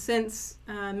 and since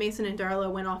Mason and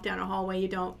Darla went off down a hallway, you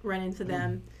don't run into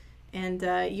them. And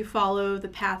you follow the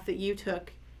path that you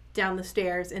took down the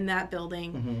stairs in that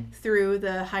building through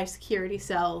the high security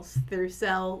cells, through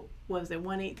cell, what was it,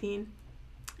 118?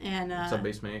 And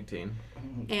Sub-basement 18.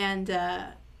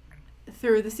 And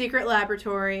through the secret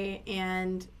laboratory,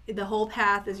 and the whole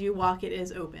path as you walk it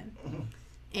is open.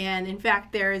 And in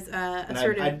fact, there's a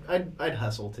sort of... I'd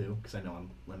hustle too, because I know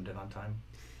I'm limited on time.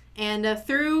 And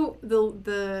through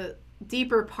the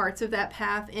deeper parts of that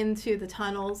path into the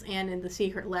tunnels and in the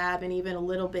secret lab and even a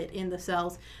little bit in the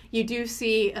cells, you do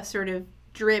see a sort of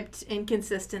dripped,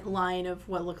 inconsistent line of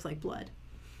what looks like blood.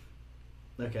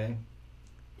 Okay.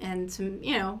 And some,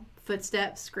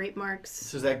 footsteps, scrape marks.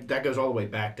 So that goes all the way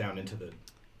back down into the...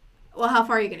 Well, how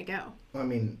far are you going to go? I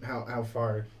mean, how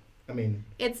far... I mean...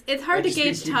 It's hard to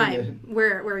gauge time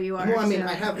where you are. Well, I mean, so.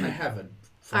 I have a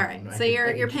phone. All right, so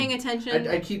you're paying attention.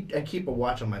 I keep a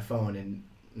watch on my phone, and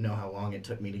know how long it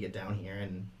took me to get down here,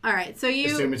 and All right, so you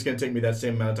assume it's going to take me that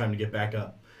same amount of time to get back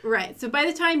up. right. So by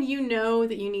the time you know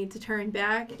that you need to turn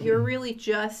back, you're really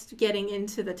just getting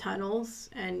into the tunnels,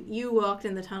 and you walked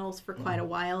in the tunnels for quite a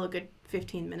while, a good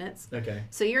 15 minutes. Okay.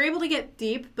 So you're able to get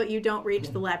deep, but you don't reach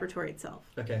the laboratory itself.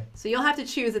 Okay. So you'll have to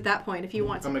choose at that point if you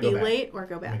want to I'm be gonna go back. late or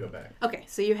go I'm back. going to go back. Okay,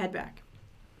 so you head back.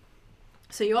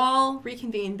 So you all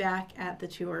reconvene back at the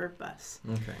tour bus.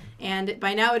 Okay. And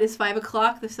by now it is 5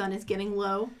 o'clock. The sun is getting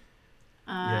low.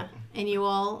 Yeah. And you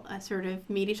all sort of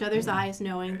meet each other's eyes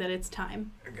knowing that it's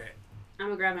time. Okay. I'm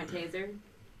gonna grab my taser.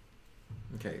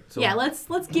 Okay. So Yeah, let's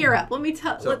gear up. Let me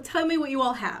So- tell me what you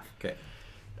all have. Okay.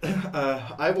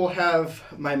 I will have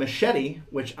my machete,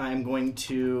 which I'm going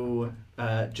to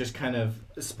just kind of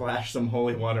splash some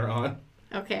holy water on,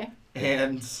 Okay.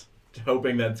 and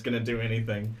hoping that's going to do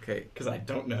anything, Okay. because I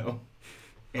don't know.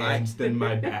 And then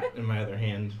my bat in my other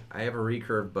hand. I have a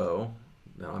recurve bow.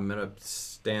 Now I'm gonna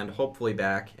stand hopefully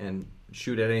back and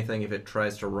shoot at anything if it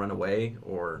tries to run away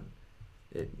or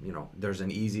there's an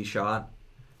easy shot.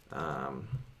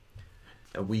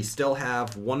 We still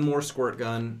have one more squirt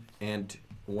gun and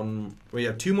we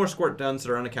have two more squirt guns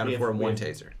that are unaccounted for and one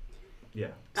taser. Yeah.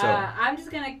 So I'm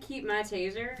just gonna keep my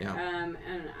taser. Yeah. And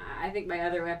I think my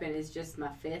other weapon is just my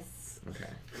fists. okay.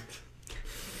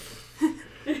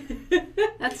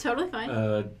 That's totally fine.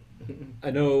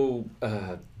 I know.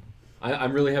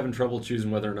 I'm really having trouble choosing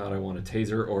whether or not I want a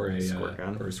taser or a Squirt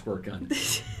gun. Or a squirt gun.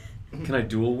 Can I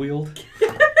dual wield?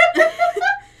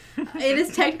 It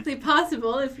is technically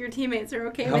possible if your teammates are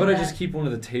okay How with about I that. just keep one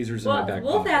of the tasers in my Well, back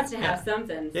Wolf pocket? has to have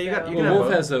something. Yeah, you got- so- you Well,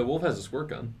 can have Wolf has a squirt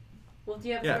gun. Wolf, do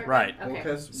you have Yeah, squirt? right.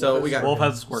 Okay. So we got Wolf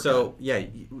has a squirt gun. So yeah,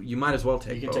 you might as well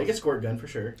take You can both. take a squirt gun for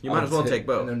sure. You might as well take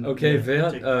both. And then, Okay,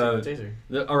 Vic, take the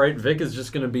taser. All right, Vic is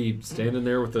just going to be standing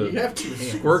there with You a have two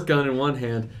hands. squirt gun in one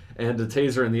hand and a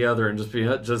taser in the other, and just be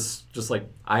just like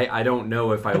I don't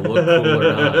know if I look cool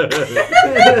or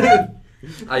not.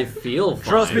 I feel fine.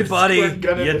 Trust me, buddy, Squirt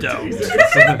gun and you a don't.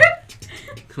 taser. I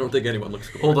don't think anyone looks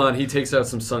cool. Hold on, he takes out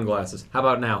some sunglasses. How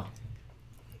about now?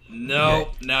 No,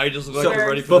 now you just look like So you're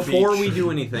ready for the before beach. we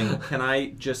do anything, can I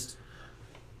just,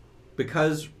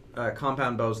 because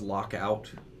compound bows lock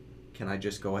out, can I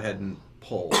just go ahead and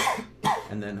pull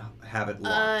and then have it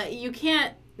locked? You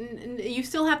can't. You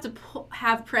still have to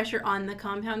have pressure on the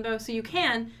compound bow, so you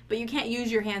can, but you can't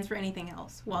use your hands for anything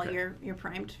else while Okay. you're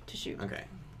primed to shoot. Okay.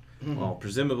 Well,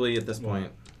 presumably at this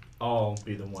point, I'll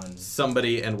be the ones.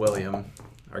 somebody and William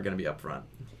are going to be up front.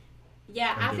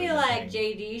 Yeah, I'm I doing feel the like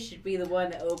thing. JD should be the one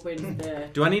that opens the.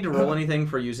 Do I need to roll anything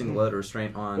for using the leather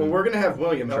restraint on Well, we're gonna have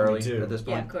William help Charlie me too. at this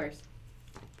Yeah, point? of course.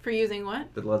 For using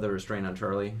what? The leather restraint on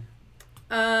Charlie?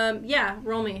 Yeah,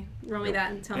 roll me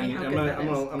that and tell me And how I'm good gonna, that I'm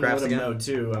is. gonna, I'm gonna Crafts let him again? know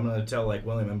too. I'm gonna tell like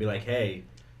William and be like, hey,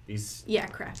 these Yeah,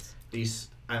 crafts.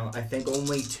 I think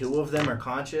only 2 of them are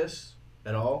conscious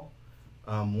at all.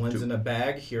 One's 2. in a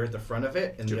bag here at the front of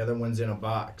it, and 2. the other one's in a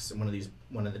box in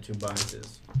one of the 2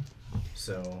 boxes.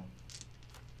 So,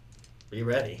 be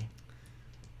ready.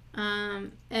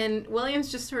 And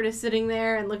William's just sort of sitting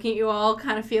there and looking at you all,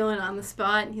 kind of feeling on the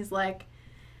spot, and he's like,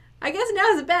 I guess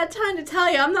now's a bad time to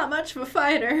tell you I'm not much of a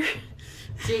fighter.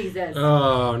 Jesus.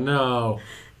 Oh no!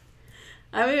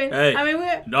 Hey. I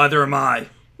mean, Neither am I.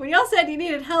 when y'all said you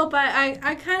needed help,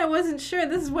 I kind of wasn't sure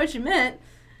this is what you meant.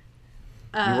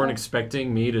 You weren't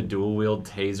expecting me to dual wield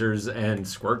tasers and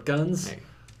squirt guns? Hey.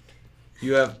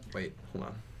 You have... Wait, hold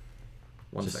on.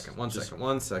 One Just-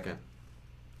 second.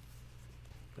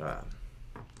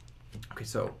 Okay,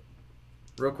 so,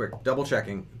 real quick, double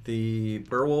checking. The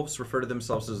werewolves refer to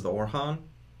themselves as the Orhan?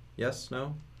 Yes?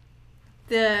 No?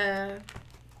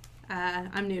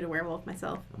 I'm new to werewolf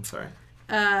myself. I'm sorry.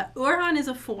 Urhan is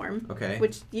a form, Okay.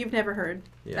 which you've never heard.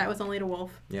 Yeah. That was only to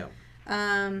wolf. Yeah.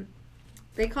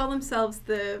 They call themselves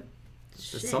the...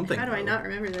 There's something, How do I though. not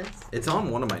remember this? It's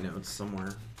on one of my notes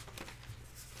somewhere.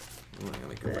 Let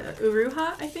me go The back.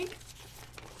 Uruha, I think?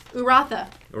 Uratha.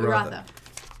 Uratha.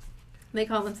 They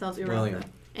call themselves Uratha. William.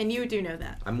 And you do know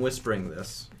that. I'm whispering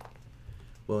this.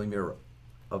 William, you're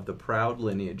of the proud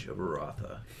lineage of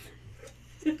Uratha.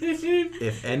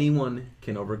 If anyone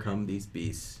can overcome these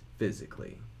beasts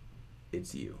physically,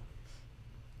 it's you.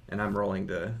 And I'm rolling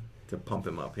to pump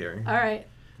him up here. All right.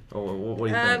 Oh, what do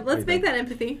you think? Let's make that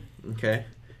empathy. Okay.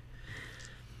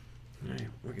 All right,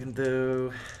 we're gonna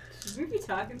do. Should we be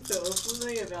talking so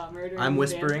openly about murdering I'm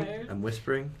whispering. vampires? I'm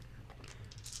whispering.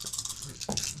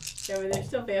 Yeah, but they're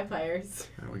still vampires.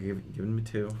 All right, we're giving me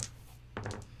 2.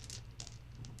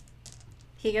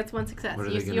 He gets 1 success. What are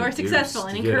they gonna You're do, successful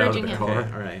in just get out of encouraging the him. car?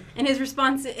 Okay. All right. And his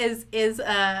response is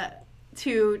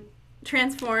to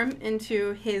transform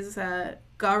into his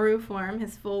Garu form,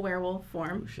 his full werewolf Oh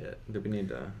form. shit. Do we need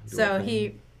to? Do So our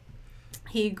thing?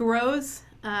 he grows.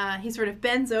 He sort of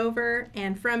bends over,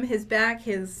 and from his back,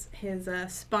 his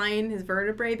spine, his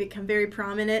vertebrae become very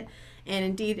prominent, and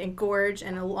indeed engorge.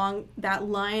 And along that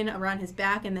line around his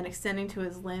back, and then extending to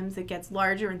his limbs, it gets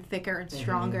larger and thicker and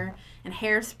stronger. And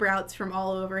hair sprouts from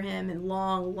all over him, and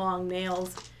long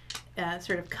nails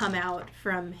sort of come out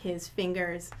from his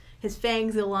fingers. His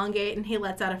fangs elongate, and he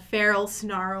lets out a feral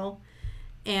snarl,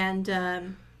 and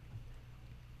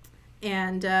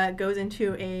goes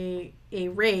into a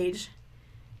rage,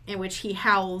 in which he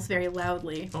howls very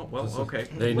loudly. Oh well. Okay.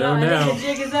 They Well, know I now. think the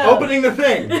jig is up. Opening the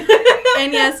thing.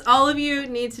 And yes, all of you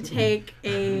need to take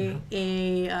a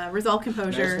resolve I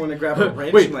composure. just want to grab a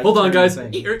wrench. Wait, and, like, hold on, turn guys. the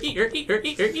thing.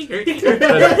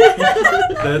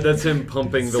 That's him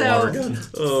pumping the So- water gun.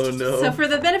 Oh no. So for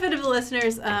the benefit of the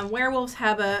listeners, werewolves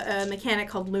have a mechanic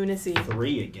called lunacy,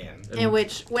 3 again. in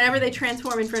which whenever they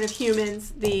transform in front of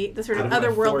humans, the sort of Out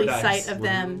of my 4 otherworldly dice, sight of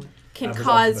them can I've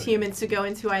cause resolved it. humans to go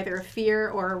into either a fear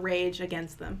or a rage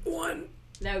against them.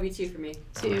 That would be 2 for me.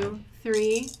 2,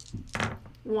 3,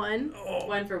 1,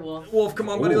 1 for Wolf. Wolf, come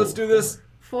on, buddy. Let's do this.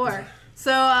 4.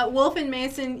 So Wolf and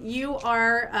Mason, you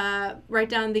are write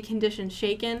down the condition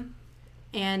shaken,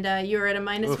 and you're at a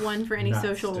 -1 for any Not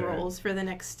social stirred. rolls for the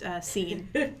next scene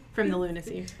from the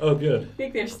lunacy. Oh, good. I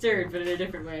think they're stirred, but in a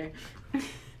different way.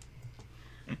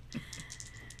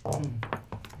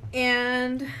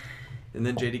 And And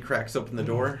then JD cracks open the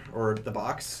door or the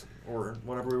box or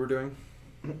whatever we were doing.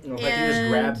 Well, if I can just And-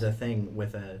 grab the thing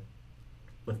with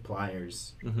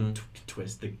pliers, Mm-hmm.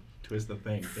 twist the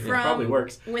thing. It From probably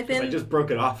works. 'Cause within- I just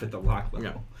broke it off at the lock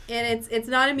level. And it's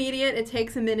not immediate. It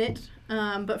takes a minute.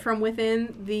 But from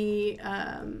within the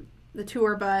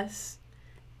tour bus,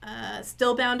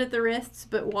 still bound at the wrists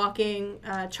but walking,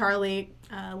 Charlie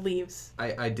leaves.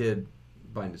 I did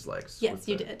bind his legs. Yes, with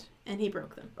you the- did, and he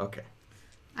broke them. Okay.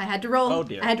 I had to roll. Oh,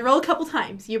 dear. I had to roll a couple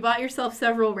times. You bought yourself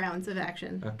several rounds of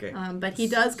action. Okay. But he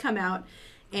does come out,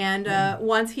 and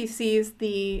once he sees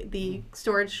the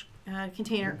storage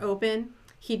container open,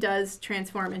 he does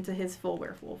transform into his full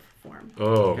werewolf form.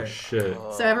 Oh Okay. shit.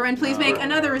 So everyone, please make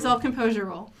another resolve composure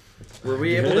roll. Were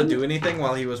we able to do anything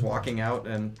while he was walking out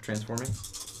and transforming?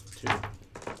 2.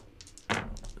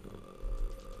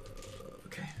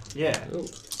 Okay. Yeah. Oh, I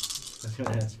was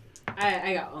gonna ask.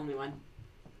 I got only 1.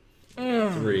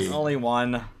 3. Only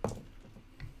 1.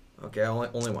 Okay,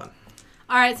 only one.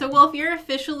 All right, so Wolf, you're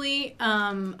officially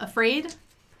afraid,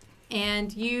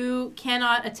 and you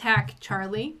cannot attack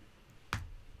Charlie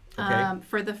Okay.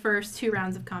 for the first 2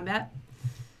 rounds of combat,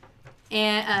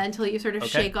 and until you sort of Okay.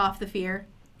 shake off the fear.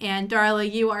 And Darla,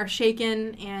 you are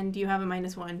shaken, and you have a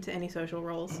 -1 to any social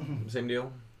rolls. Same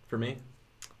deal for me.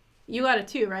 You got a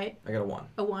 2, right? I got a 1.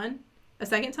 A 1? A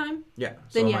second time? Yeah.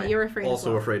 Then am yeah, I you're afraid as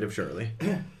Also well. afraid of Shirley.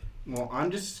 Well, I'm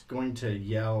just going to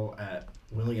yell at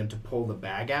William to pull the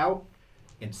bag out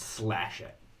and slash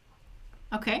it.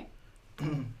 Okay.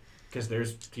 Because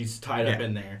he's tied up Yeah.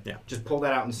 in there. Yeah. Just pull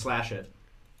that out and slash it.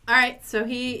 All right, so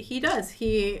he does.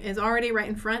 He is already right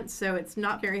in front, so it's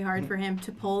not very hard for him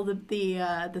to pull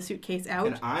the suitcase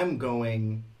And out. I'm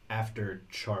going after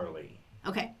Charlie.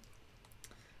 Okay.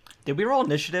 Did we roll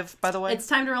initiative, by the way? It's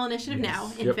time to roll initiative Yes.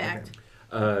 now, in Yep. fact.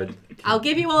 Uh, I'll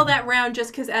give you all that round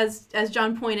just because, as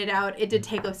John pointed out, it did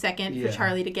take a second Yeah. for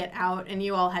Charlie to get out, and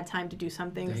you all had time to do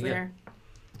some things Dang it. there.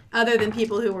 Other than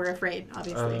people who were afraid,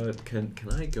 obviously. can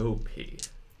I go pee?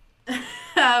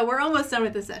 We're almost done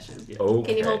with this session. Okay.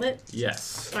 Can you hold it?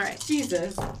 Yes. All right.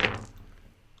 Jesus.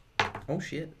 Oh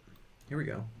shit. Here we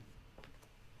go.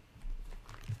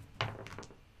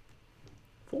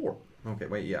 4. Okay,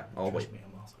 wait, yeah. I'll wait. Trust me,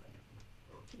 I'm also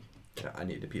Yeah, I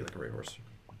need to pee like a racehorse.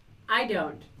 I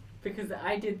don't, because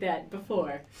I did that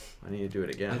before. I need to do it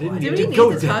again. I didn't Do need we to need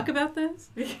go to down. talk about this?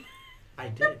 I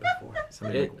did it before.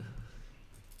 Somebody It- make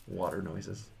water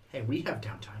noises. Hey, we have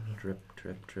downtime here. Drip,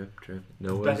 drip, drip, drip.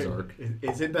 Noah's Better- Ark.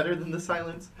 Is it better than the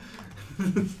silence?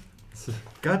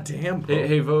 God damn.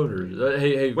 Hey, voters.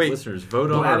 Hey, Wait. listeners.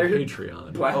 Vote on our Bladder-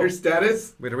 Patreon. Bladder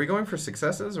status? Wait, are we going for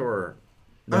successes or?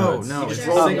 No, Oh it's- no! You just it's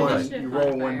roll single one. die. You roll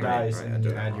one Right, dice Right, I and did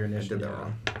you that add your wrong. I initiative. did that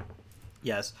wrong.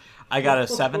 Yes. I got a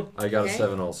 7. I got Okay. a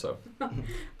 7 also.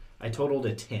 I totaled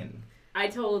a 10. I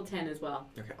totaled 10 as well.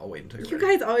 Okay, I'll wait until You you're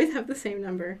ready. guys always have the same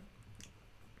number.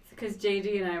 Because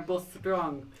JD and I are both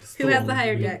strong. Who has the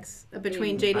higher Me. decks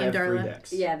between I JD I and have 3 Darla?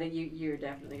 decks. Yeah, then you're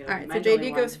definitely gonna. All right, so mine's only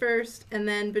JD 1. goes first, and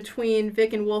then between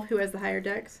Vic and Wolf, who has the higher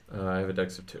decks? I have a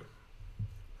dex of 2.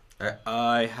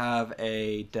 I have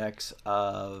a dex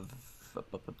of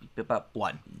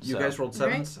 1. You so- guys rolled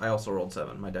 7s. I also rolled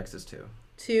 7. My dex is 2.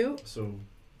 2. So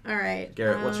All right.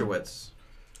 Garrett, what's your wits?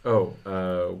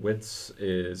 Wits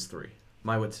is 3.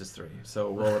 My wits is 3.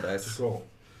 So roll a dice. Roll.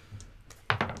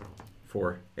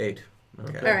 4. 8.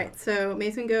 Okay. All right, so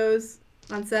Mason goes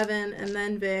on 7, and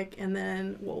then Vic, and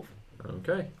then Wolf.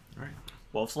 Okay.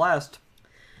 Wolf's last.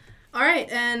 All right,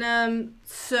 and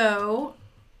so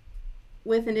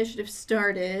with initiative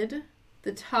started,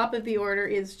 the top of the order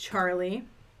is Charlie.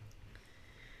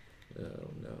 Oh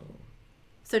no.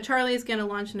 So Charlie is going to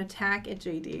launch an attack at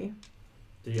JD.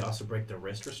 Did he also break the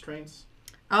wrist restraints?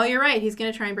 Oh, you're right. He's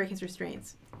going to try and break his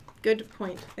restraints. Good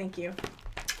point. Thank you.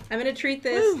 I'm going to treat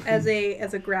this as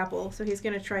a grapple. So he's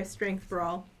going to try strength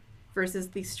brawl versus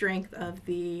the strength of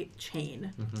the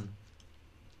chain. Mm-hmm.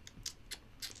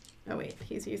 Oh wait,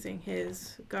 he's using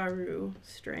his Garu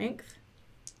strength.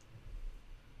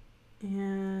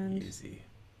 And Easy.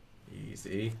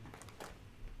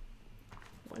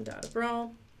 1 dot of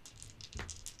brawl.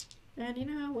 And you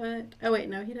know what? Oh wait,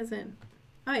 no, he doesn't.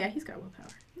 Oh yeah, he's got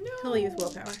willpower. No. He'll use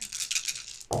willpower.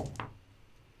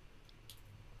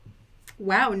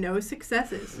 Wow, no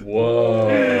successes. Whoa.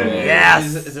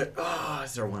 Yes! Is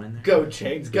there one in there? Go,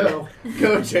 Chains, go.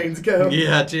 Go, Chains, go.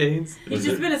 Yeah, James. He's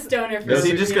just been a stoner for Is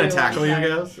he just really gonna tackle you long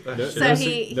guys? So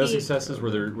No successes? Were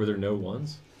there no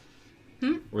ones?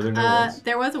 Were there no ones?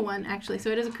 There was a 1 actually, so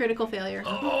it is a critical failure.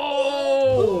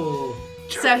 Oh!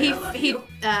 So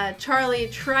Charlie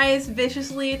tries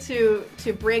viciously to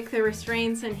break the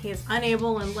restraints, and he is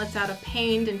unable and lets out a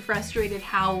pained and frustrated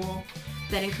howl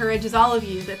that encourages all of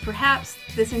you that perhaps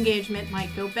this engagement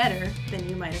might go better than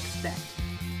you might expect.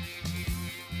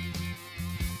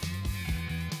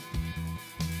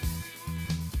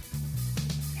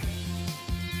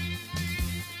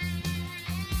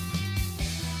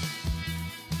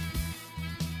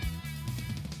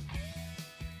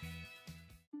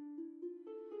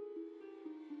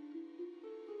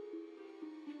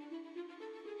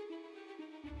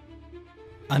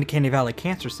 Uncanny Valley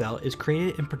Cancer Cell is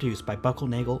created and produced by Buckle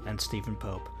Nagel and Stephen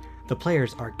Pope. The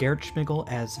players are Garrett Schmigel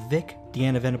as Vic,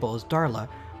 Deanna Venable as Darla,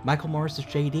 Michael Morris as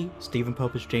JD, Stephen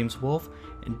Pope as James Wolfe,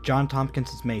 and John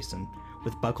Tompkins as Mason,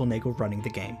 with Buckle Nagel running the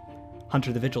game.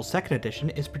 Hunter the Vigil 2nd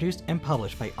Edition is produced and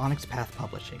published by Onyx Path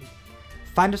Publishing.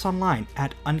 Find us online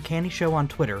at Uncanny Show on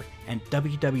Twitter and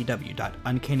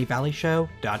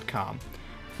www.uncannyvalleyshow.com.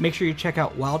 Make sure you check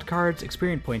out Wildcards,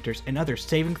 Experience Pointers, and other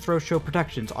Saving Throw Show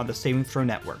productions on the Saving Throw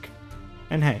Network.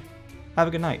 And hey, have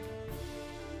a good night.